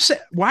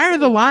are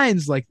the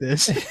lines like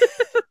this?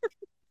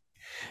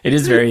 It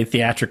is very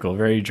theatrical,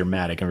 very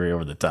dramatic, and very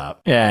over the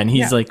top. Yeah, and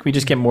he's like, we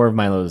just get more of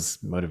Milo's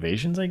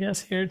motivations, I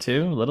guess, here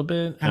too, a little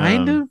bit.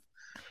 Kind of.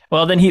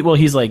 Well, then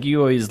he's like,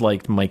 you always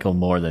liked Michael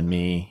more than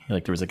me.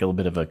 Like there was like a little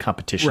bit of a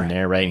competition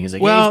there, right? And he's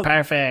like, he's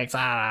perfect.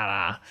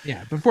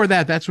 Yeah. Before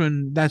that, that's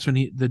when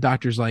the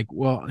doctor's like,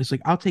 well, it's like,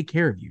 I'll take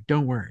care of you.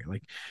 Don't worry.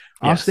 Like,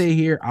 I'll stay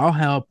here. I'll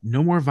help.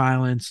 No more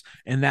violence.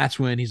 And that's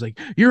when he's like,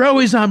 you're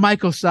always on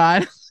Michael's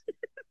side.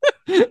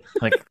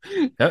 Like,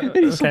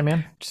 okay,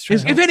 man.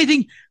 If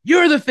anything,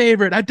 you're the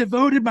favorite. I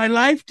devoted my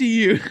life to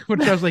you.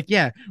 Which I was like,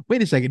 yeah,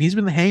 wait a second. He's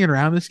been hanging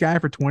around this guy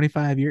for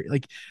 25 years.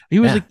 Like he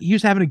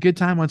was having a good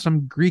time on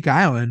some Greek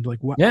island. Like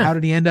what? Yeah. How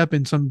did he end up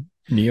in some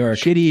New York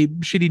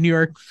shitty New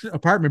York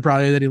apartment?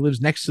 Probably that he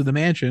lives next to the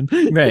mansion.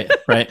 Right.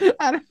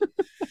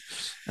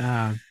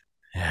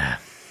 Yeah.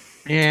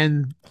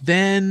 And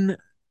then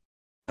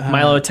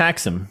Milo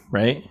attacks him.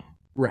 Right.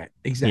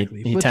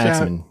 Exactly. He attacks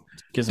him.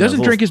 And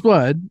doesn't drink his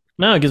blood.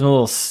 No, it gives him a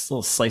little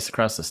slice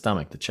across the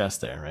stomach, the chest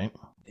there, right?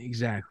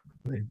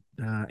 Exactly.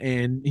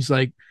 And he's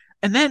like,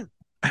 and then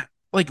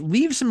like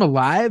leaves him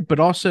alive, but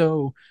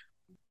also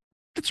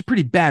that's a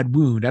pretty bad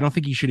wound. I don't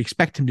think you should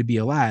expect him to be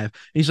alive. And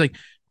he's like,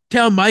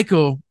 tell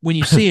Michael when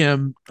you see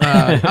him,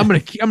 I'm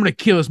gonna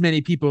kill as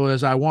many people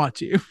as I want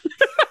to.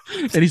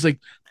 And he's like,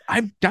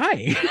 I'm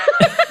dying.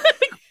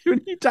 What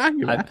are you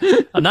talking about?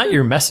 I'm not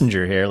your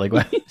messenger here. Like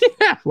what?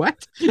 Yeah,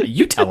 what?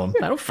 You tell him.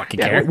 I don't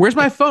fucking care. Where's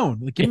my phone?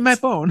 Like, give me my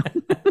phone.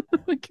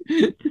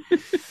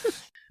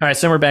 All right,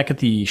 so we're back at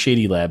the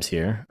Shady Labs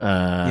here.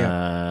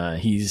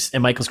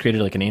 And Michael's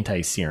created like an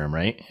anti-serum,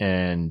 right?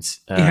 And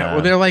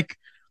well, they're like,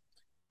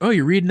 oh,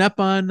 you're reading up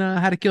on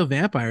how to kill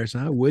vampires,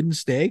 huh? Wooden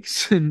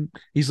stakes. And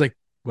he's like,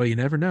 well, you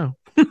never know.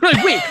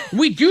 Like, wait,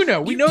 we do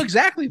know. We know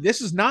exactly.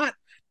 It's not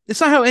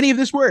how any of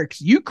this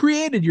works. You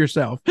created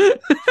yourself.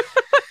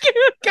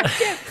 God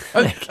damn.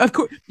 Of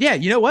course. Yeah,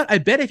 you know what? I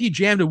bet if you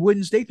jammed a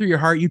wooden stake through your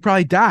heart, you'd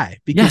probably die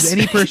because Yes.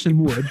 any person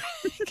would.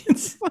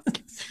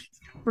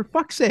 For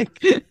fuck's sake.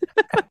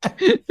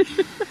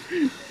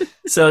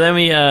 So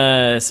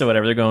then so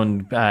whatever, they're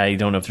going. I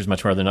don't know if there's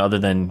much more other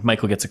than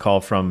Michael gets a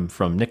call from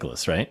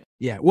Nicholas, right?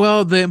 Yeah.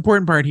 Well, the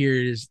important part here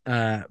is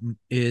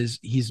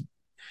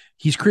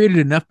he's created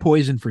enough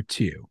poison for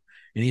two.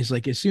 And he's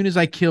like, as soon as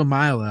I kill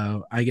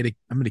Milo, I'm going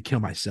to kill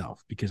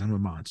myself because I'm a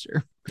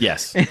monster.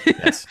 Yes.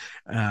 Yes.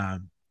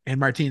 And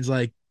Martine's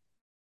like,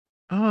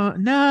 oh,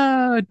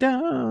 no,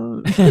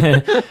 don't.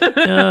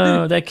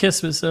 No, that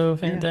kiss was so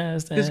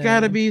fantastic. There's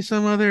got to be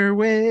some other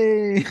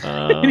way.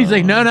 And he's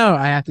like, no,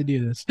 I have to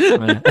do this.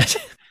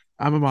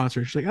 I'm a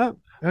monster. She's like, oh,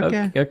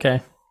 okay. Okay.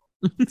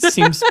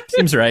 Seems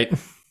right.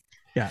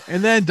 Yeah.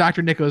 And then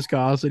Dr. Nicholas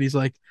calls and he's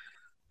like,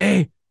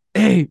 hey,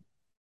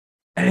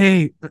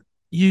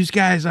 you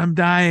guys, I'm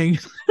dying.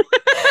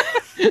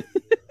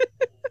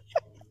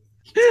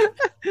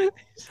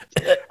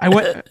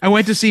 I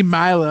went to see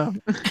Milo.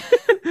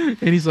 And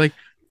he's like,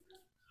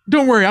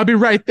 don't worry, I'll be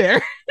right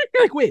there.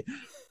 You're like, wait,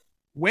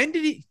 when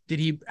did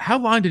he how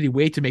long did he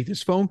wait to make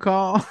this phone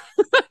call?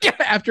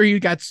 After he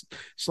got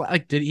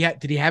like, did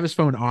he have his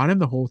phone on him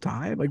the whole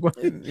time? Like, what?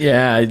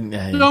 Yeah.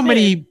 So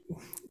many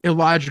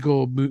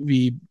illogical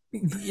movie.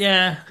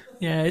 Yeah.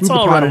 It's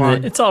all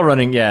running. It's all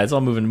running. Yeah, it's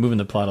all moving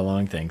the plot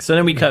along things. So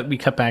then we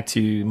cut back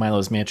to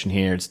Milo's mansion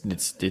here. It's and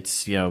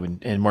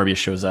Morbius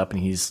shows up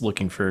and he's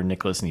looking for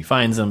Nicholas and he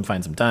finds him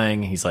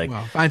dying. He's like,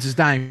 finds his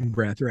dying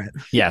breath, right?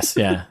 Yes,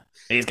 yeah.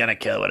 He's gonna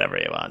kill whatever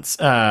he wants.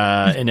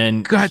 And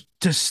then got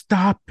to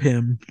stop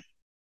him.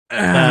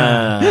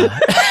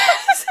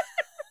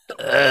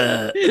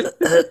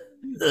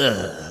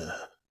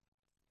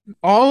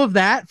 All of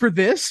that for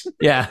this?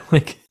 Yeah,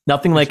 like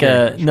nothing like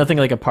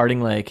a parting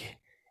like.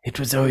 It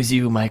was always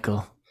you,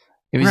 Michael.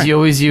 It was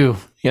always you.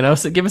 You know,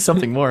 so give us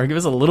something more. Give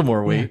us a little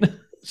more weight.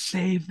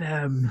 Save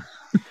them.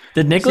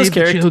 The Nicholas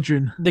character.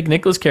 Children. The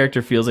Nicholas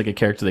character feels like a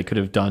character they could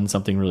have done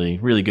something really,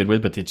 really good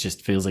with, but it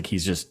just feels like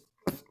he's just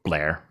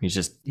Blair. He's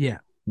just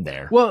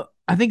there. Well,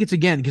 I think it's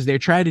again because they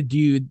try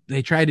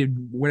to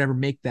whatever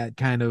make that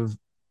kind of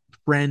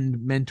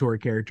friend mentor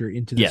character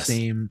into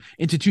the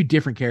into two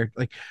different characters.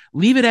 Like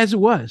leave it as it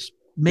was.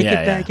 Make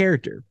it that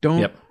character.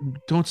 Don't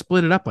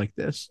split it up like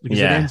this because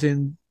it ends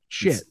in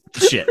shit.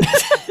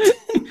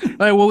 All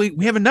right, well,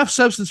 we have enough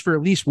substance for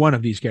at least one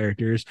of these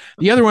characters.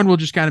 The other one will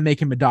just kind of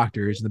make him a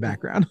doctor in the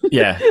background.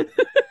 Yeah.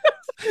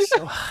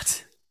 So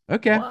hot.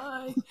 Okay.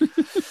 Why?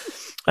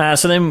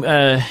 So then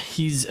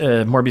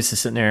Morbius is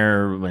sitting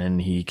there when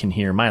he can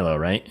hear Milo,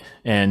 right?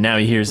 And now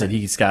he hears that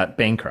he's got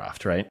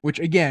Bancroft, right? Which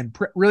again,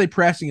 really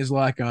pressing his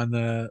luck on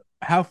the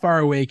how far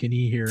away can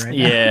he hear right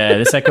now? Yeah,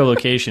 this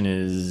echolocation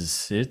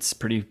it's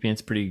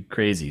pretty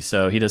crazy.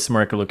 So he does some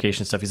more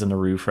echolocation stuff. He's on the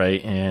roof,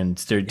 right? And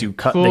they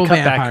cut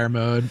vampire back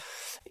mode.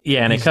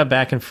 Yeah, and they cut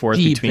back and forth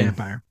between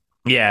vampire.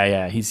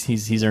 Yeah,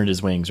 he's earned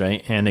his wings,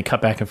 right? And they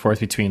cut back and forth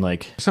between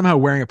like somehow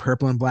wearing a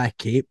purple and black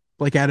cape,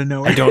 like out of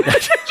nowhere. I don't.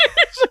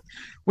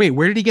 Wait,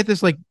 where did he get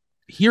this like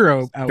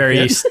hero outfit?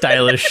 Very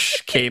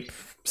stylish cape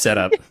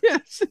setup.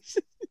 Yes.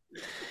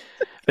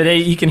 But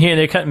you can hear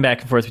they're cutting back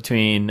and forth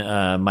between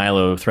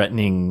Milo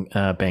threatening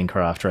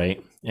Bancroft,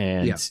 right?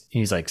 And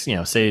he's like,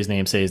 say his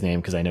name,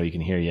 because I know you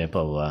can hear you.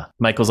 Blah blah blah.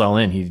 Michael's all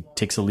in. He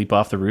takes a leap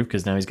off the roof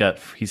because now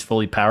he's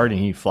fully powered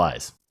and he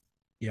flies.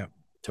 Yeah.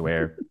 To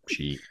where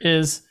she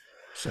is.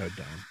 So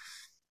dumb.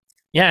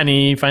 Yeah, and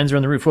he finds her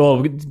on the roof.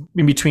 Well,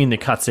 in between the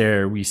cuts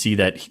there, we see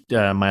that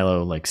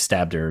Milo like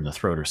stabbed her in the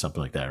throat or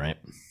something like that, right?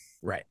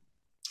 Right.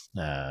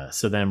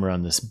 So then we're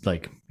on this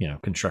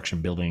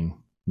construction building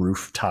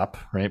rooftop,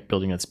 right?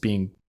 Building that's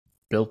being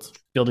built.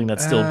 Building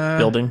that's still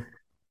building.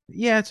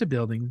 Yeah, it's a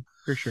building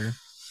for sure.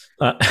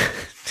 I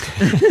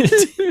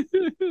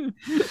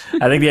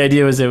think the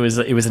idea was it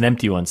was an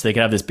empty one, so they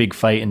could have this big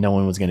fight and no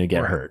one was going to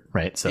get hurt,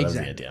 right? So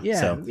exactly. That was the idea.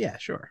 Yeah, so, yeah,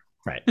 sure.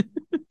 Right.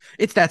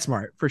 It's that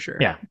smart for sure.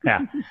 Yeah.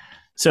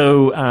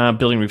 So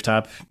building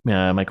rooftop,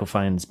 Michael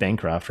finds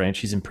Bancroft, right?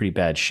 She's in pretty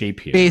bad shape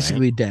here.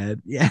 Basically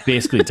dead. Yeah.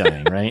 Basically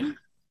dying, right?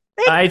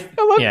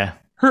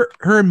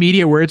 Her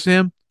immediate words to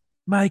him,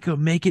 Michael,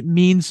 make it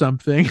mean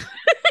something.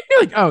 You're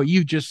like, oh,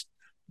 you just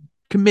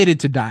committed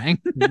to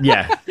dying.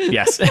 Yeah.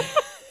 Yes.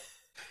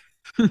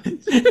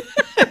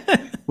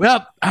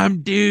 Well,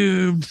 I'm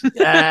doomed.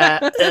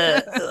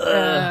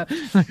 I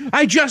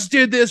just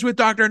did this with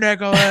Dr.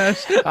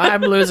 Nicholas.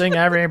 I'm losing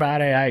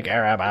everybody I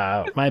care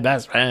about. My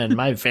best friend,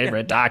 my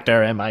favorite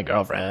doctor, and my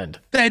girlfriend.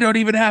 They don't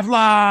even have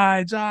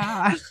lines.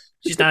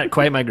 She's not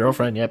quite my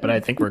girlfriend yet, but I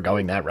think we're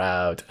going that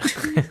route.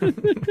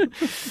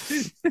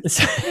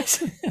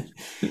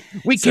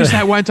 We kissed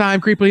that one time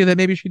creepily that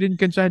maybe she didn't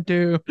consent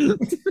to.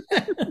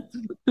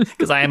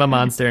 Because I am a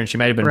monster and she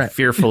might have been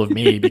fearful of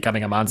me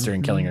becoming a monster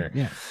and killing her.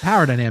 Yeah.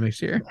 Power dynamics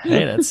here.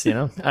 Hey, that's,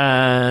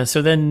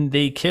 so then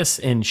they kiss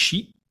and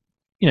she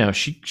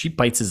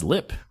bites his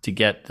lip to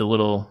get the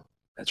little.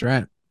 That's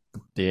right.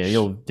 The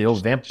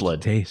old vamp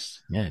blood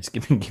taste. Yeah, just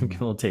give him a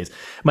little taste.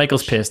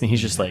 Michael's pissed and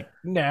he's just like,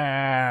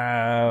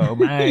 no,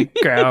 my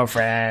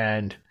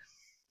girlfriend.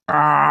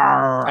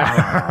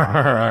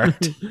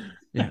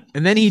 Yeah,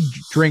 and then he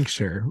drinks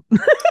her.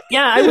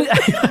 Yeah,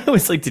 I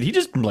was like, did he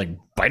just like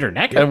bite her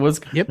neck? Yep. I was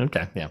Yep.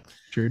 okay. Yeah,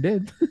 Sure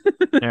did.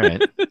 all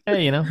right.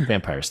 Hey,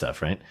 vampire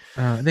stuff, right?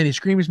 Then he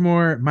screams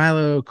more.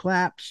 Milo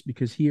claps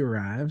because he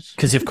arrives.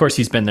 Because of course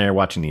he's been there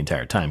watching the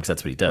entire time. Because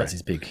that's what he does.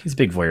 Right. He's a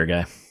big voyeur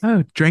guy.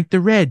 Oh, drank the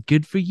red.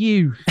 Good for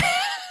you.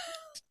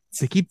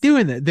 They keep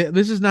doing that.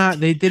 This is not.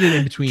 They did it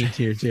in between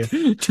here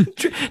too.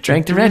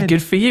 Drank the red.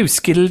 Good for you.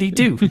 Skiddly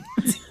do.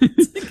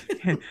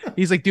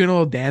 He's like doing a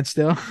little dance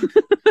still.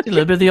 A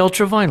little bit of the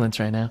ultra violence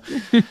right now.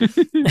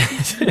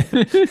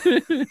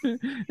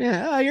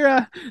 Yeah,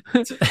 you're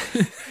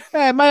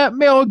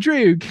my old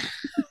droog.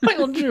 My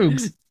old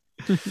droogs.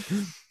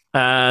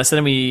 So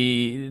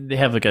then they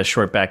have like a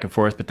short back and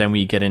forth, but then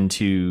we get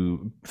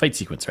into fight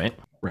sequence, right?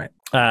 Right.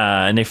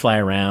 And they fly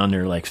around,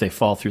 or like they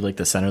fall through like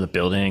the center of the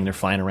building. They're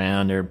flying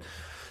around. They're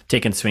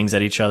taking swings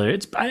at each other.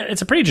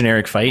 It's a pretty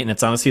generic fight, and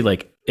it's honestly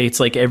like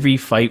every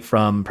fight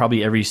from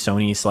probably every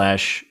Sony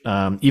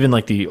 / even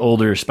like the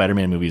older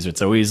Spider-Man movies.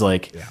 It's always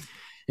like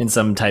in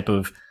some type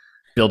of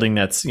building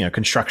that's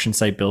construction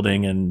site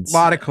building, and a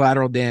lot of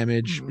collateral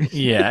damage.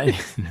 Yeah,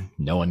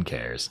 no one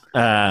cares.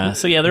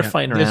 So yeah, they're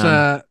fighting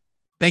around.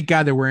 Thank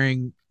God they're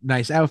wearing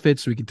nice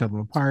outfits so we can tell them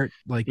apart.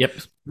 Like, yep.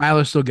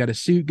 Milo's still got a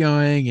suit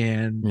going,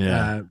 and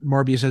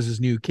Morbius has his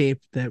new cape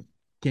that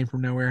came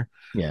from nowhere.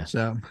 Yeah.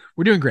 So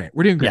we're doing great.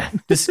 We're doing great. Yeah,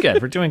 this is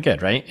good. We're doing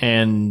good, right?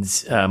 And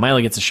Milo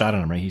gets a shot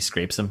on him, right? He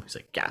scrapes him. He's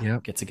like,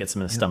 gets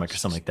him in the stomach or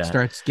something like that.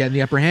 Starts getting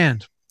the upper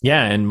hand.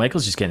 Yeah, and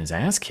Michael's just getting his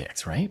ass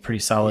kicked, right? Pretty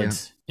solid.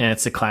 Yeah. And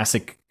it's a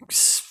classic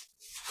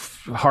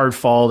hard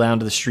fall down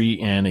to the street,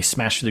 and they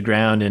smash to the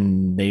ground,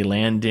 and they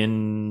land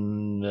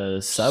in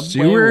the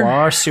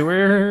subway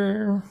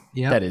sewer.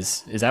 Yeah, that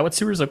is that what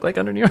sewers look like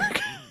under New York?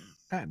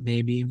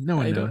 Maybe no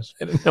one knows.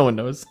 No one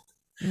knows.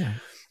 Yeah,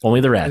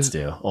 only the rats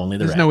do. Only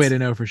the rats. There's no way to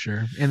know for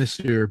sure. And the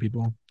sewer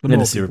people.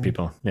 The sewer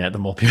people. Yeah, the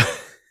mole people.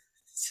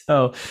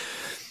 So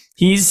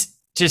he's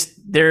just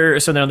there.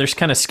 So now they're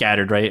kind of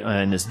scattered, right,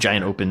 in this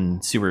giant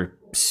open sewer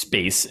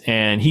space,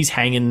 and he's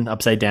hanging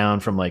upside down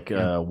from like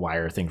a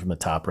wire thing from the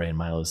top, right? And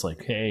Milo's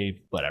like,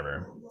 hey,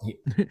 whatever.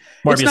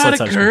 It's not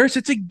a curse,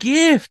 it's a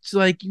gift.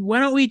 Like, why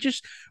don't we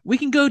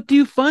can go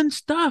do fun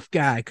stuff,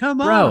 guy?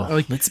 Come on. Bro,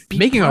 like, let's be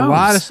making bros. A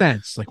lot of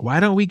sense. Like, why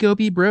don't we go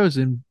be bros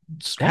and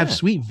have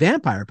sweet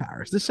vampire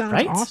powers? This sounds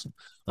awesome.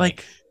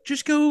 Like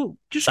just go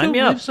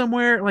live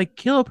somewhere, like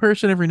kill a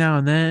person every now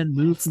and then,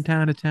 move from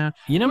town to town.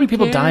 You know how many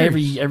people die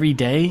every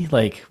day?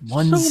 Like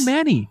one's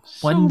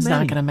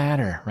not gonna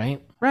matter,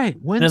 right? Right.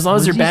 And as long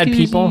as they're bad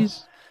people,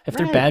 if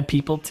they're bad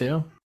people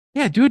too.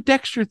 Yeah, do a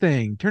Dexter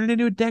thing. Turn it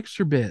into a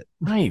Dexter bit.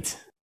 Right.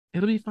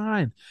 It'll be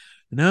fine.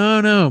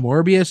 No,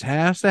 Morbius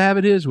has to have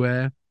it his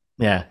way.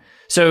 Yeah.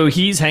 So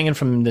he's hanging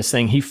from this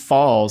thing. He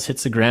falls,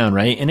 hits the ground,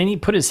 right? And then he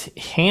put his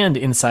hand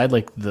inside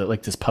like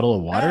this puddle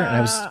of water.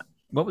 And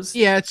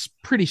Yeah, it's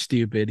pretty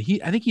stupid.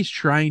 I think he's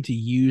trying to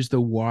use the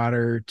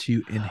water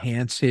to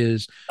enhance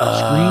his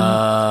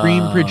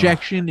screen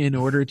projection in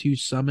order to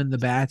summon the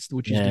bats,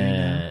 which he's doing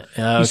now.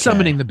 Okay. He's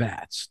summoning the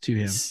bats to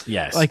him.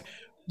 Yes. Like,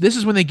 this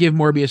is when they give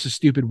Morbius a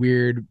stupid,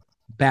 weird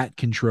bat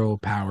control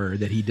power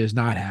that he does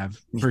not have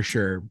for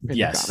sure. In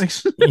the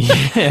comics.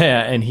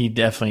 Yeah, and he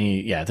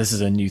definitely. Yeah, this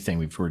is a new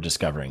thing we're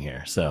discovering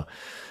here. So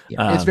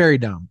it's very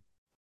dumb.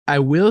 I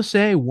will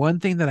say one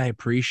thing that I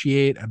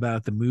appreciate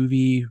about the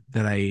movie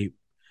the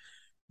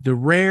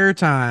rare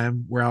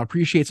time where I'll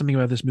appreciate something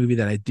about this movie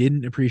that I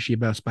didn't appreciate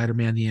about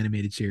Spider-Man the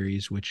Animated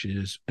Series, which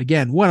is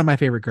again one of my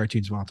favorite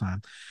cartoons of all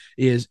time,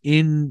 is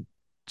in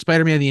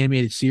Spider-Man the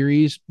Animated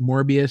Series,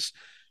 Morbius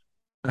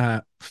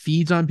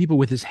feeds on people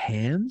with his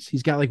hands.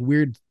 He's got like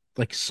weird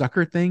like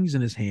sucker things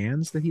in his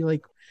hands that he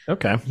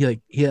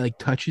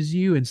touches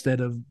you instead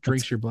of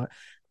drinks your blood.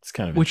 It's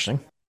kind of interesting.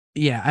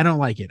 Yeah, I don't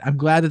like it. I'm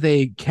glad that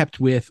they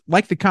kept with,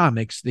 like the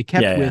comics, they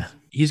kept with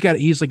he's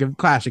like a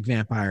classic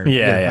vampire.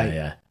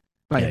 Yeah,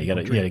 you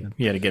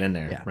gotta get in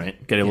there,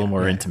 right? Get a little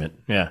more intimate.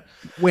 Yeah.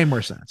 Way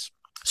more sense.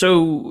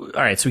 So,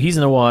 all right. So he's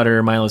in the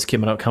water. Milo's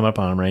come up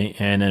on him, right?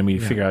 And then we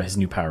figure out his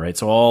new power, right?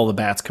 So all the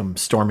bats come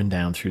storming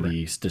down through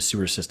the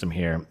sewer system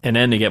here. And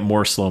then they get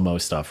more slow-mo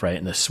stuff, right?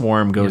 And the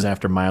swarm goes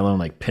after Milo and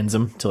like pins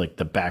him to like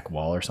the back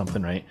wall or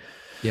something, right?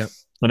 Yep.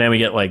 And then we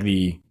get like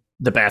the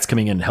bats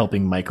coming in and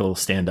helping Michael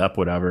stand up,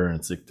 whatever. And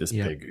it's like this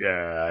big,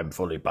 I'm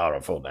fully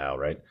powerful now,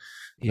 right?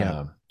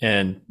 Yeah.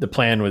 And the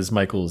plan was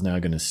Michael is now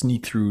going to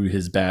sneak through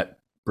his bat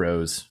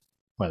bros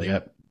while they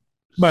got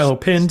Milo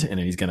pinned, and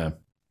then he's gonna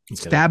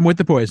stab him with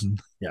the poison.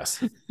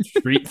 Yes,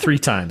 three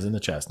times in the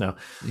chest. Now,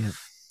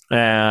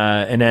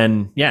 and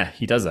then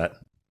he does that.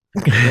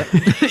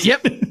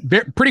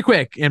 Yep, pretty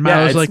quick. And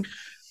Milo's like,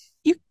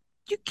 "You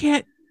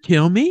can't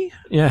kill me."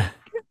 Yeah,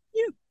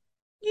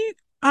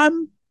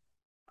 I'm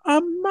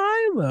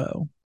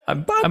Milo.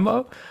 I'm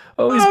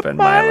always been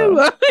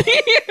Milo.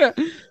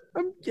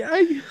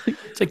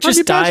 It's like,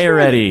 just die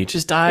already.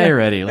 Just die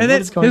already. Like, and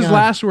then his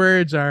last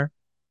words are,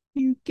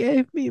 "You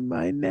gave me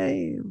my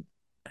name."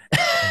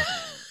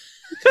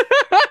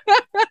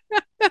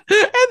 And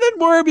then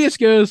Morbius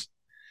goes,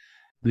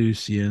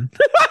 "Lucian."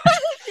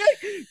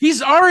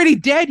 He's already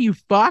dead, you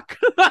fuck.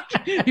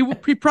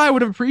 He probably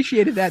would have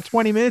appreciated that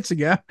 20 minutes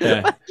ago.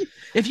 Yeah.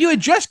 If you had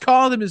just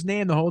called him his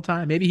name the whole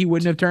time, maybe he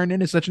wouldn't have turned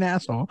into such an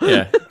asshole.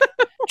 Yeah.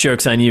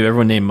 Joke's on you.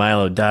 Everyone named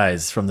Milo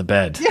dies from the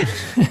bed. Yeah,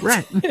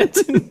 right.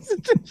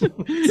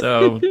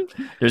 So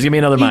there's gonna be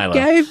another Milo.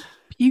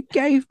 You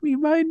gave me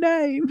my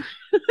name.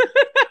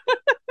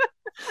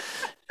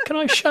 Can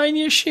I shine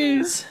your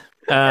shoes?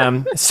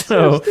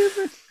 So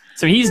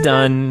he's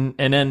done,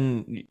 and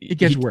then it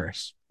gets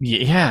worse.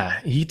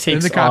 Yeah, he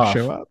takes. And the cops off.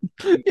 show up.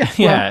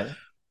 Yeah. Well,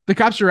 the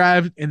cops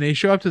arrive and they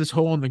show up to this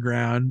hole in the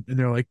ground, and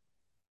they're like,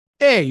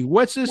 "Hey,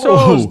 what's this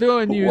hole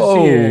doing?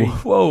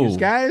 Whoa,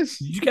 guys!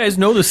 Did you guys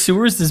know the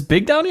sewer's this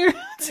big down here?"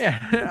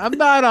 Yeah, I'm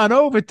not on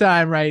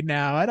overtime right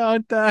now. I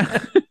don't.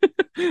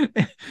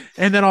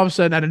 And then all of a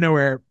sudden, out of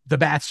nowhere, the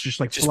bats just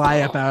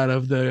fly up out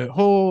of the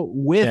hole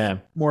with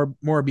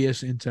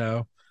Morbius in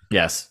tow.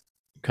 Yes.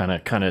 Kind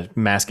of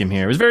mask him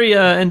here. It was very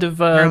end of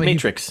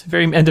Matrix.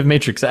 Very end of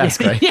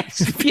Matrix-esque, right?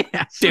 Yes. Kick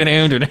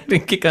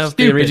off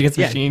the Rage Against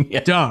the Machine.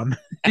 Yeah. Dumb.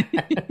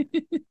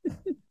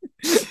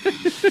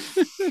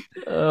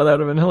 Oh, that would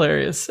have been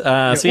hilarious.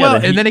 And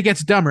then it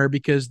gets dumber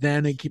because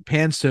then it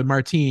pans to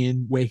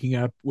Martine waking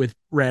up with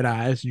red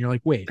eyes, and you're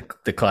like, wait.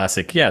 The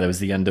classic. Yeah, that was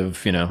the end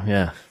of,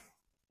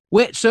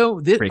 Wait,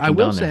 so I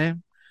will say,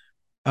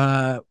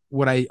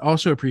 what I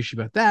also appreciate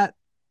about that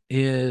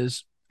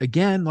is,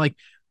 again,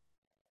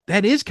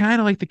 that is kind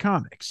of like the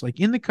comics. Like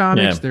in the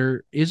comics,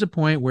 there is a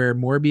point where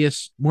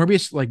Morbius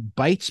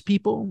bites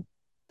people.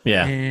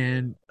 Yeah.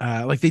 And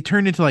they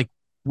turn into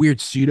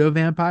weird pseudo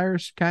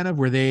vampires, kind of,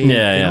 where they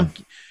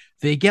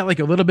get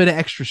a little bit of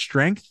extra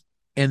strength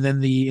and then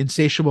the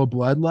insatiable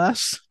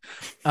bloodlust,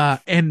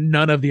 and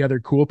none of the other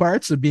cool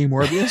parts of being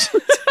Morbius.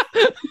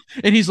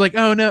 And he's like,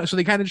 oh no. So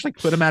they kind of just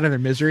put him out of their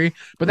misery.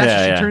 But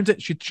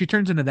she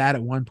turns into that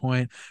at one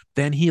point.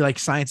 Then he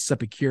sciences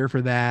up a cure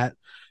for that.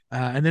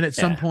 And then at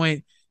some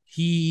point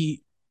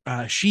she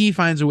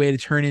finds a way to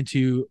turn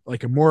into a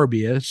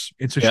Morbius.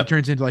 And so she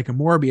turns into a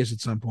Morbius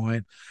at some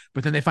point,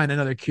 but then they find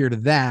another cure to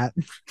that.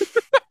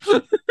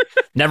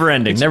 Never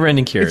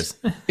ending cures.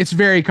 It's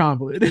very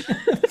convoluted.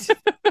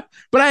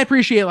 But I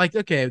appreciate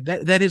okay,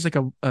 that is a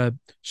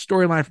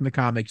storyline from the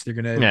comics. They're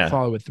going to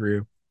follow it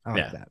through. I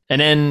like that.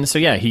 And then,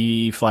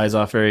 he flies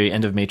off very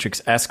end of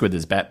Matrix-esque with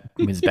his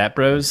bat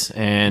bros.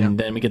 And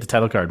then we get the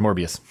title card,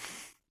 Morbius.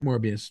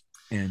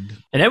 And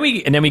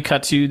then we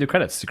cut to the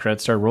credits. The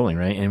credits start rolling,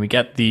 right? And we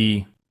get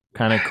the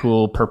kind of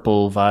cool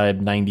purple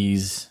vibe,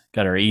 90s,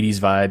 got our 80s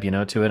vibe,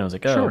 to it. I was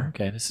like, oh,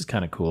 okay, this is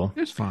kind of cool.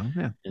 It's fun,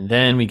 yeah. And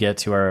then we get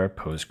to our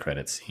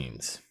post-credit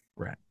scenes.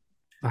 Right.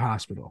 The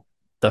hospital.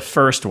 The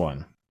first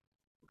one,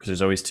 because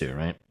there's always two,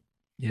 right?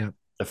 Yeah.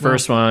 The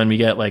first one, we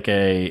get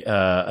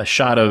a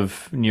shot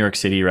of New York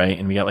City, right?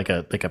 And we got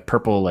a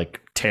purple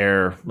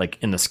tear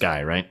in the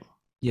sky, right?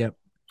 Yep.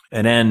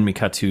 And then we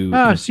cut to... Oh,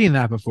 I've seen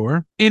that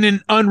before. In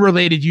an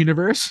unrelated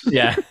universe.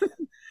 Yeah.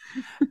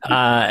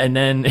 And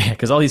then,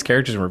 because all these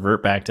characters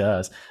revert back to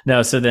us.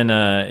 No, so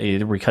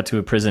then we cut to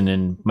a prison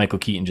and Michael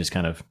Keaton just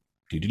kind of...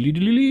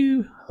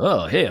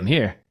 Oh, hey, I'm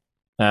here.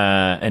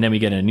 And then we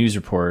get a news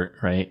report,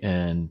 right?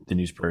 And the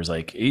news reporter is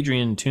like,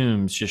 Adrian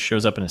Toomes just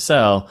shows up in a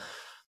cell.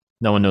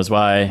 No one knows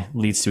why.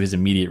 Leads to his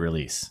immediate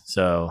release.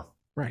 So...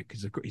 Right,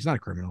 because he's not a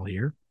criminal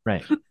here.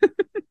 Right.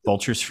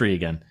 Vulture's free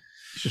again.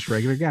 He's just a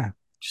regular guy.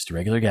 Just a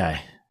regular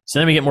guy. So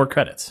then we get more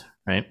credits,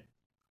 right?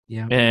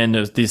 Yeah. And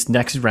this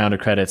next round of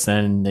credits,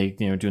 then they,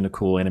 doing the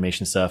cool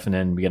animation stuff, and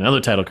then we get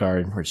another title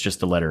card where it's just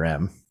the letter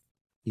M.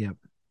 Yep.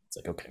 It's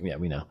like, okay, yeah,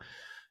 we know.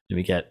 Then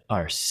we get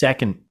our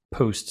second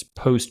post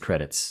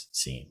credits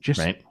scene,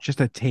 right? Just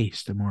a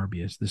taste of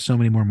Morbius. There's so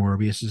many more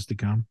Morbiuses to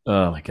come.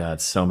 Oh my God,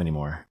 so many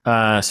more.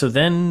 So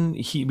then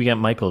we got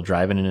Michael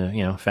driving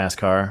in a fast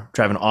car,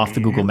 driving off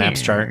the Google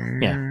Maps chart.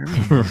 Yeah.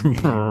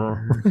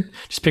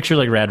 Just picture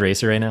Rad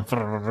Racer right now.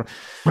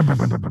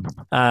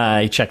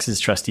 He checks his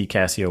trusty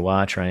Casio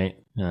watch, right?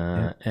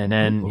 And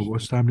then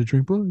it's time to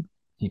drink blood.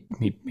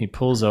 He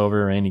pulls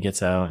over, right? And he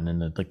gets out, and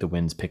then the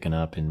wind's picking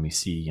up, and we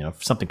see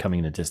something coming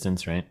in the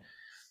distance, right?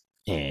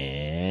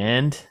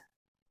 And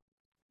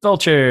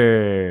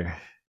Vulture.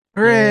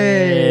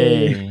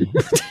 Hooray!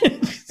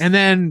 And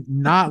then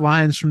not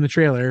lines from the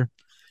trailer.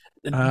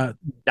 Not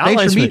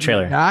lines from the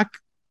trailer. Doc.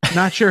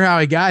 Not sure how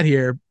I got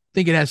here.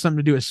 Think it has something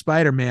to do with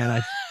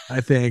Spider-Man.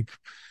 I think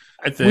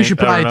we should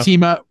probably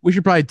team up. We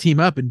should probably team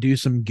up and do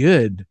some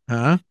good,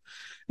 huh?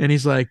 And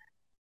he's like,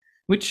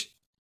 which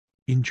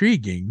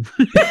intriguing.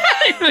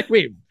 Like,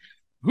 wait,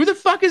 who the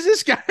fuck is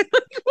this guy?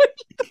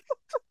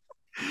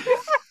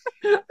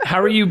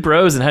 How are you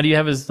bros? And how do you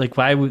have his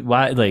why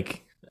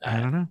I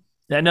don't know.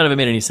 That none of it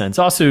made any sense.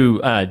 Also,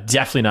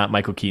 definitely not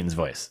Michael Keaton's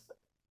voice.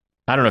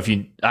 I don't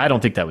know I don't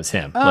think that was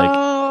him.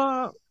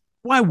 Why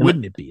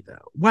wouldn't it be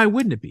though? Why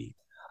wouldn't it be?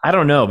 I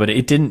don't know, but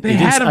it didn't. They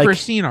had him for a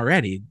scene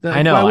already.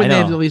 I know. Why wouldn't they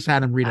have at least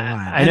had him read a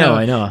line? I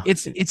know.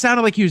 It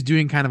sounded like he was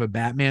doing kind of a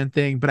Batman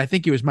thing, but I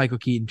think it was Michael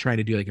Keaton trying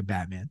to do a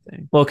Batman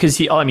thing. Well, because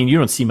you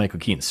don't see Michael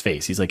Keaton's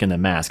face. He's in the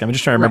mask. I'm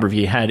just trying to remember if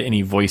he had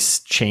any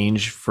voice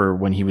change for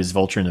when he was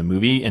Vulture in the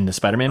movie, in the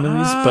Spider-Man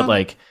movies. But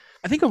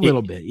I think a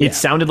little bit. Yeah. It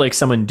sounded like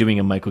someone doing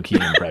a Michael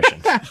Keaton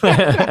impression.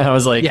 I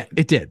was like, yeah,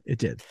 it did. It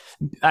did.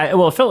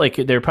 It felt like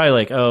they're probably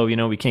like, oh,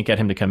 we can't get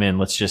him to come in.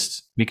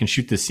 We can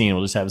shoot this scene.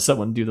 We'll just have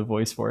someone do the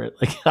voice for it.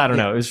 Like, I don't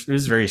know. It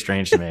was very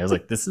strange to me. I was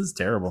like, this is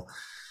terrible.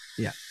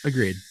 Yeah,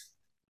 agreed.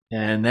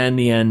 And then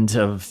the end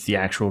of the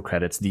actual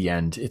credits, the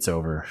end, it's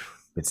over.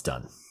 It's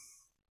done.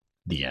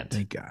 The end.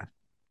 Thank God.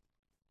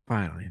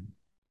 Finally.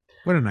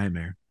 What a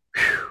nightmare.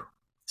 Whew.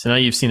 So now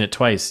you've seen it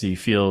twice. Do you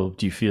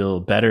feel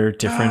better,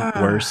 different,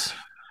 worse?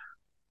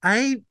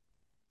 I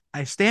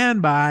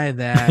stand by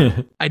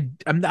that.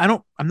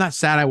 I'm not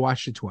sad I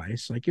watched it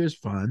twice. Like, it was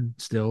fun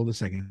still the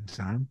second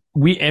time.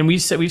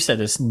 We've said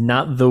this,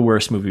 not the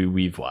worst movie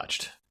we've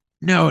watched.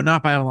 No,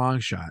 not by a long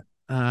shot.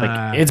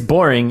 Like, it's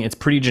boring, it's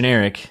pretty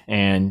generic,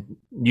 and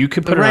you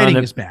could put the it on.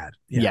 Writing is bad.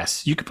 Yeah.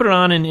 Yes, you could put it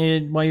on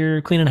while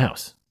you're cleaning the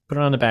house. Put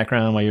it on the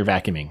background while you're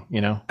vacuuming,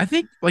 I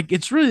think like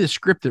it's really the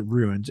script that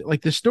ruins it.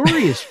 Like, the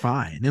story is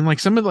fine, and like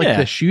some of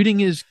the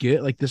shooting is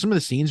good. Like some of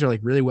the scenes are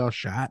like really well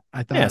shot.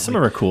 I thought. Yeah, some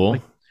of them are cool.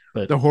 Like,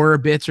 but the horror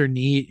bits are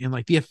neat, and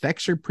like the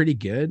effects are pretty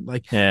good.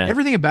 Like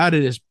everything about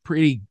it is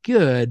pretty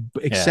good,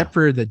 except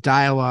for the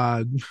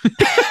dialogue.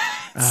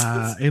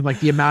 And like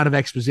the amount of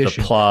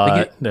exposition, the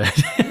plot.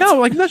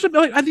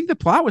 I think the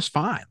plot was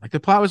fine. Like, the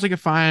plot was like a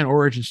fine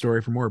origin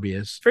story for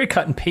Morbius. Very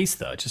cut and paste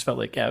though. It just felt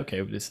like,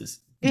 this is.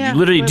 You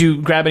literally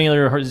do grab any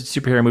other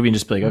superhero movie and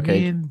just be like,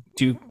 okay,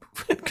 do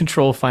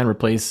control, find,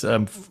 replace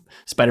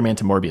Spider-Man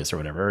to Morbius or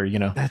whatever.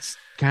 That's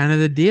kind of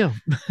the deal.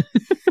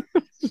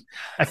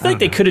 I feel like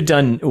they could have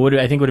done what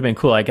I think would have been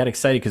cool. I got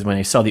excited because when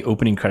I saw the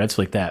opening credits,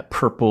 like that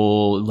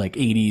purple, like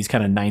 80s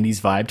kind of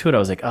 90s vibe to it, I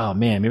was like, oh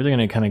man, maybe they're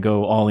going to kind of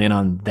go all in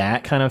on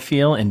that kind of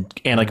feel and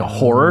like a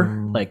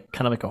horror, like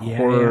kind of like a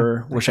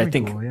horror, which I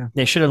think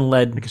they should have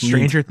led like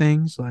Stranger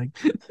Things, like.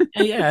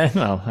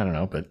 Well, I don't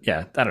know, but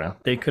I don't know.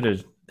 They could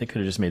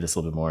have just made this a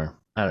little bit more,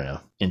 I don't know,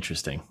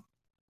 interesting.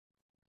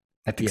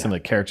 I think some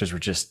of the characters were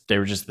just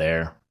there, just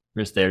there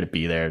to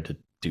be there to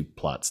do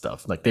plot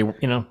stuff. Like they were,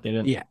 they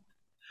didn't.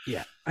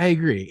 Yeah, I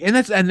agree, and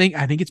I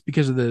think it's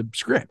because of the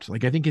script.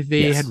 Like, I think if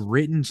they had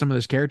written some of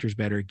those characters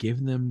better, give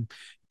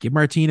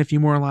Martine a few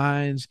more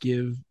lines,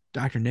 give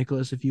Dr.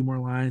 Nicholas a few more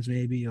lines,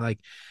 maybe like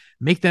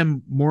make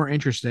them more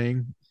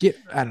interesting.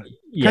 Cut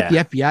the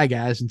FBI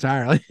guys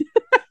entirely.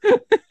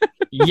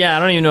 I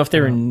don't even know if they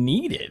were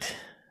needed.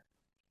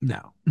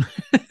 No.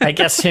 I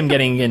guess him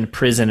getting in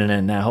prison and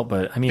then now,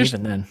 but I mean,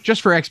 even then,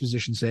 just for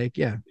exposition's sake,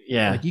 yeah.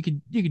 Like you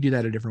could do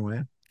that a different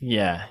way.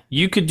 Yeah,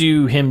 you could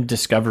do him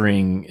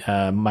discovering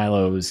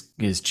Milo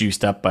is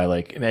juiced up by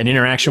like an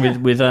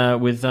interaction with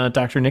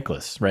Dr.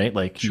 Nicholas, right?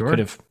 Like you could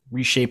have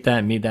reshaped that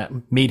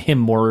and made him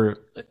more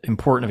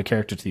important of a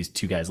character to these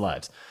two guys'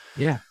 lives.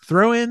 Yeah,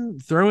 throw in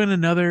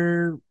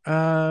another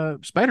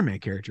Spider-Man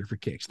character for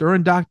kicks. Throw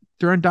in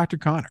Dr.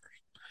 Connor,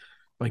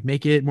 like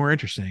make it more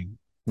interesting.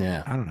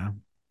 Yeah, I don't know.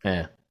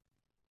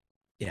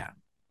 Yeah,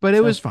 but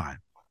it was fine.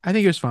 I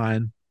think it was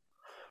fine.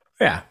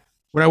 Yeah.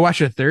 Would I watch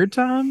it a third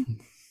time?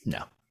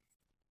 No.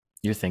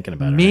 You're thinking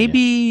about it.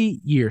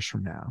 Maybe years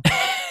from now.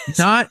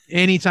 Not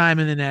anytime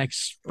in the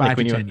next 5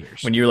 to 10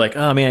 years. When you're like,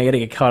 oh man, I got to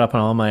get caught up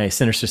on all my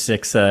Sinister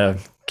Six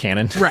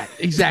canon. Right.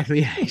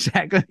 Exactly.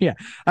 Yeah.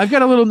 I've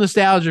got a little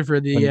nostalgia for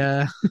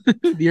the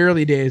the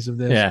early days of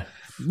this. Yeah.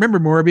 Remember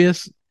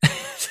Morbius?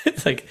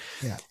 It's like,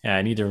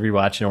 I need to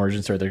rewatch an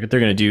origin story. They're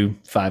going to do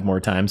 5 more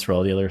times for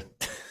all the other.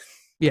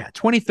 Yeah,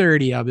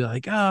 2030, I'll be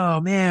like, oh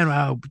man,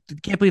 wow,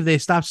 can't believe they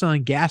stopped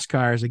selling gas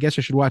cars. I guess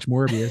I should watch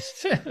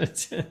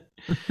Morbius.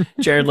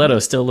 Jared Leto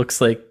still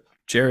looks like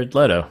Jared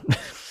Leto.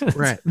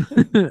 Right.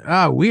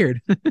 Oh,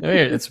 weird.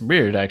 It's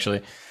weird,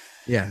 actually.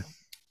 Yeah.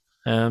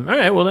 All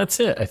right. Well, that's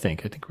it. I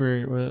think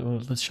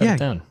let's shut it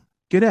down.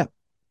 Good up.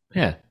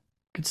 Yeah.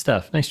 Good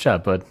stuff. Nice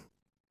job, bud.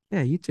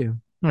 Yeah, you too.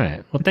 All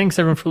right. Well, thanks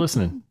everyone for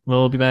listening.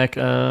 We'll be back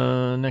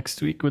next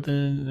week with the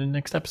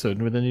next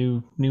episode with a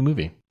new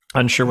movie.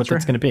 Unsure what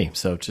that's going to be.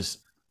 So just,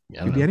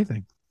 could be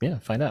anything. Yeah,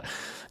 find out.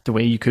 The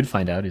way you could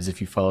find out is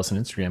if you follow us on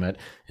Instagram at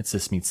It's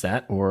This Meets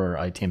That or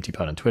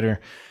ITMTpod on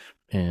Twitter.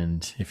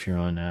 And if you're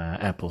on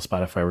Apple,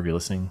 Spotify, wherever you're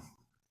listening,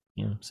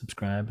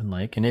 subscribe and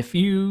like. And if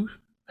you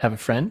have a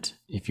friend,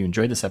 if you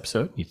enjoyed this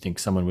episode, you think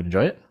someone would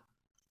enjoy it,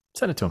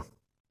 send it to them.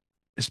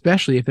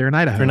 Especially if they're in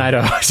Idaho.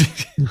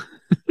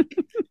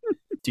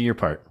 Do your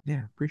part.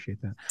 Yeah,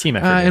 appreciate that. Team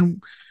effort.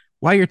 And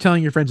while you're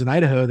telling your friends in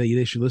Idaho that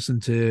they should listen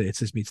to It's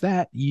This Meets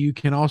That, you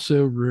can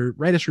also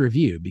write us a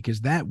review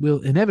because that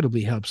will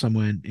inevitably help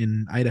someone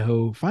in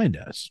Idaho find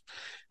us.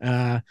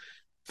 5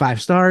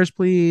 stars,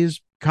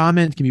 please.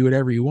 Comment can be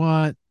whatever you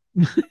want.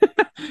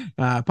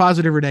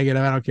 Positive or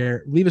negative, I don't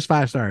care. Leave us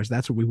 5 stars.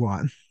 That's what we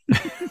want.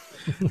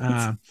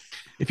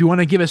 If you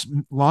want to give us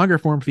longer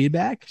form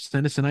feedback,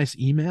 send us a nice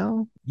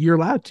email. You're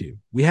allowed to.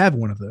 We have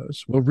one of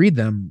those. We'll read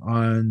them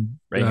on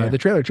the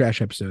Trailer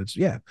Trash episodes.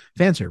 Yeah.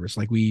 Fan service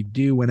like we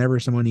do whenever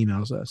someone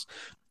emails us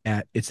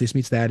at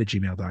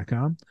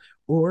itsthismeetsthat@gmail.com.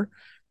 Or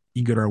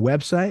you can go to our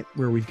website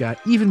where we've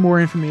got even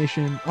more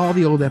information, all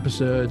the old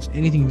episodes,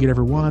 anything you could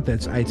ever want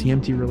that's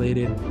ITMT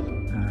related.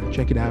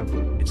 Check it out.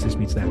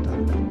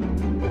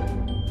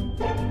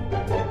 Itsthismeetsthat.com.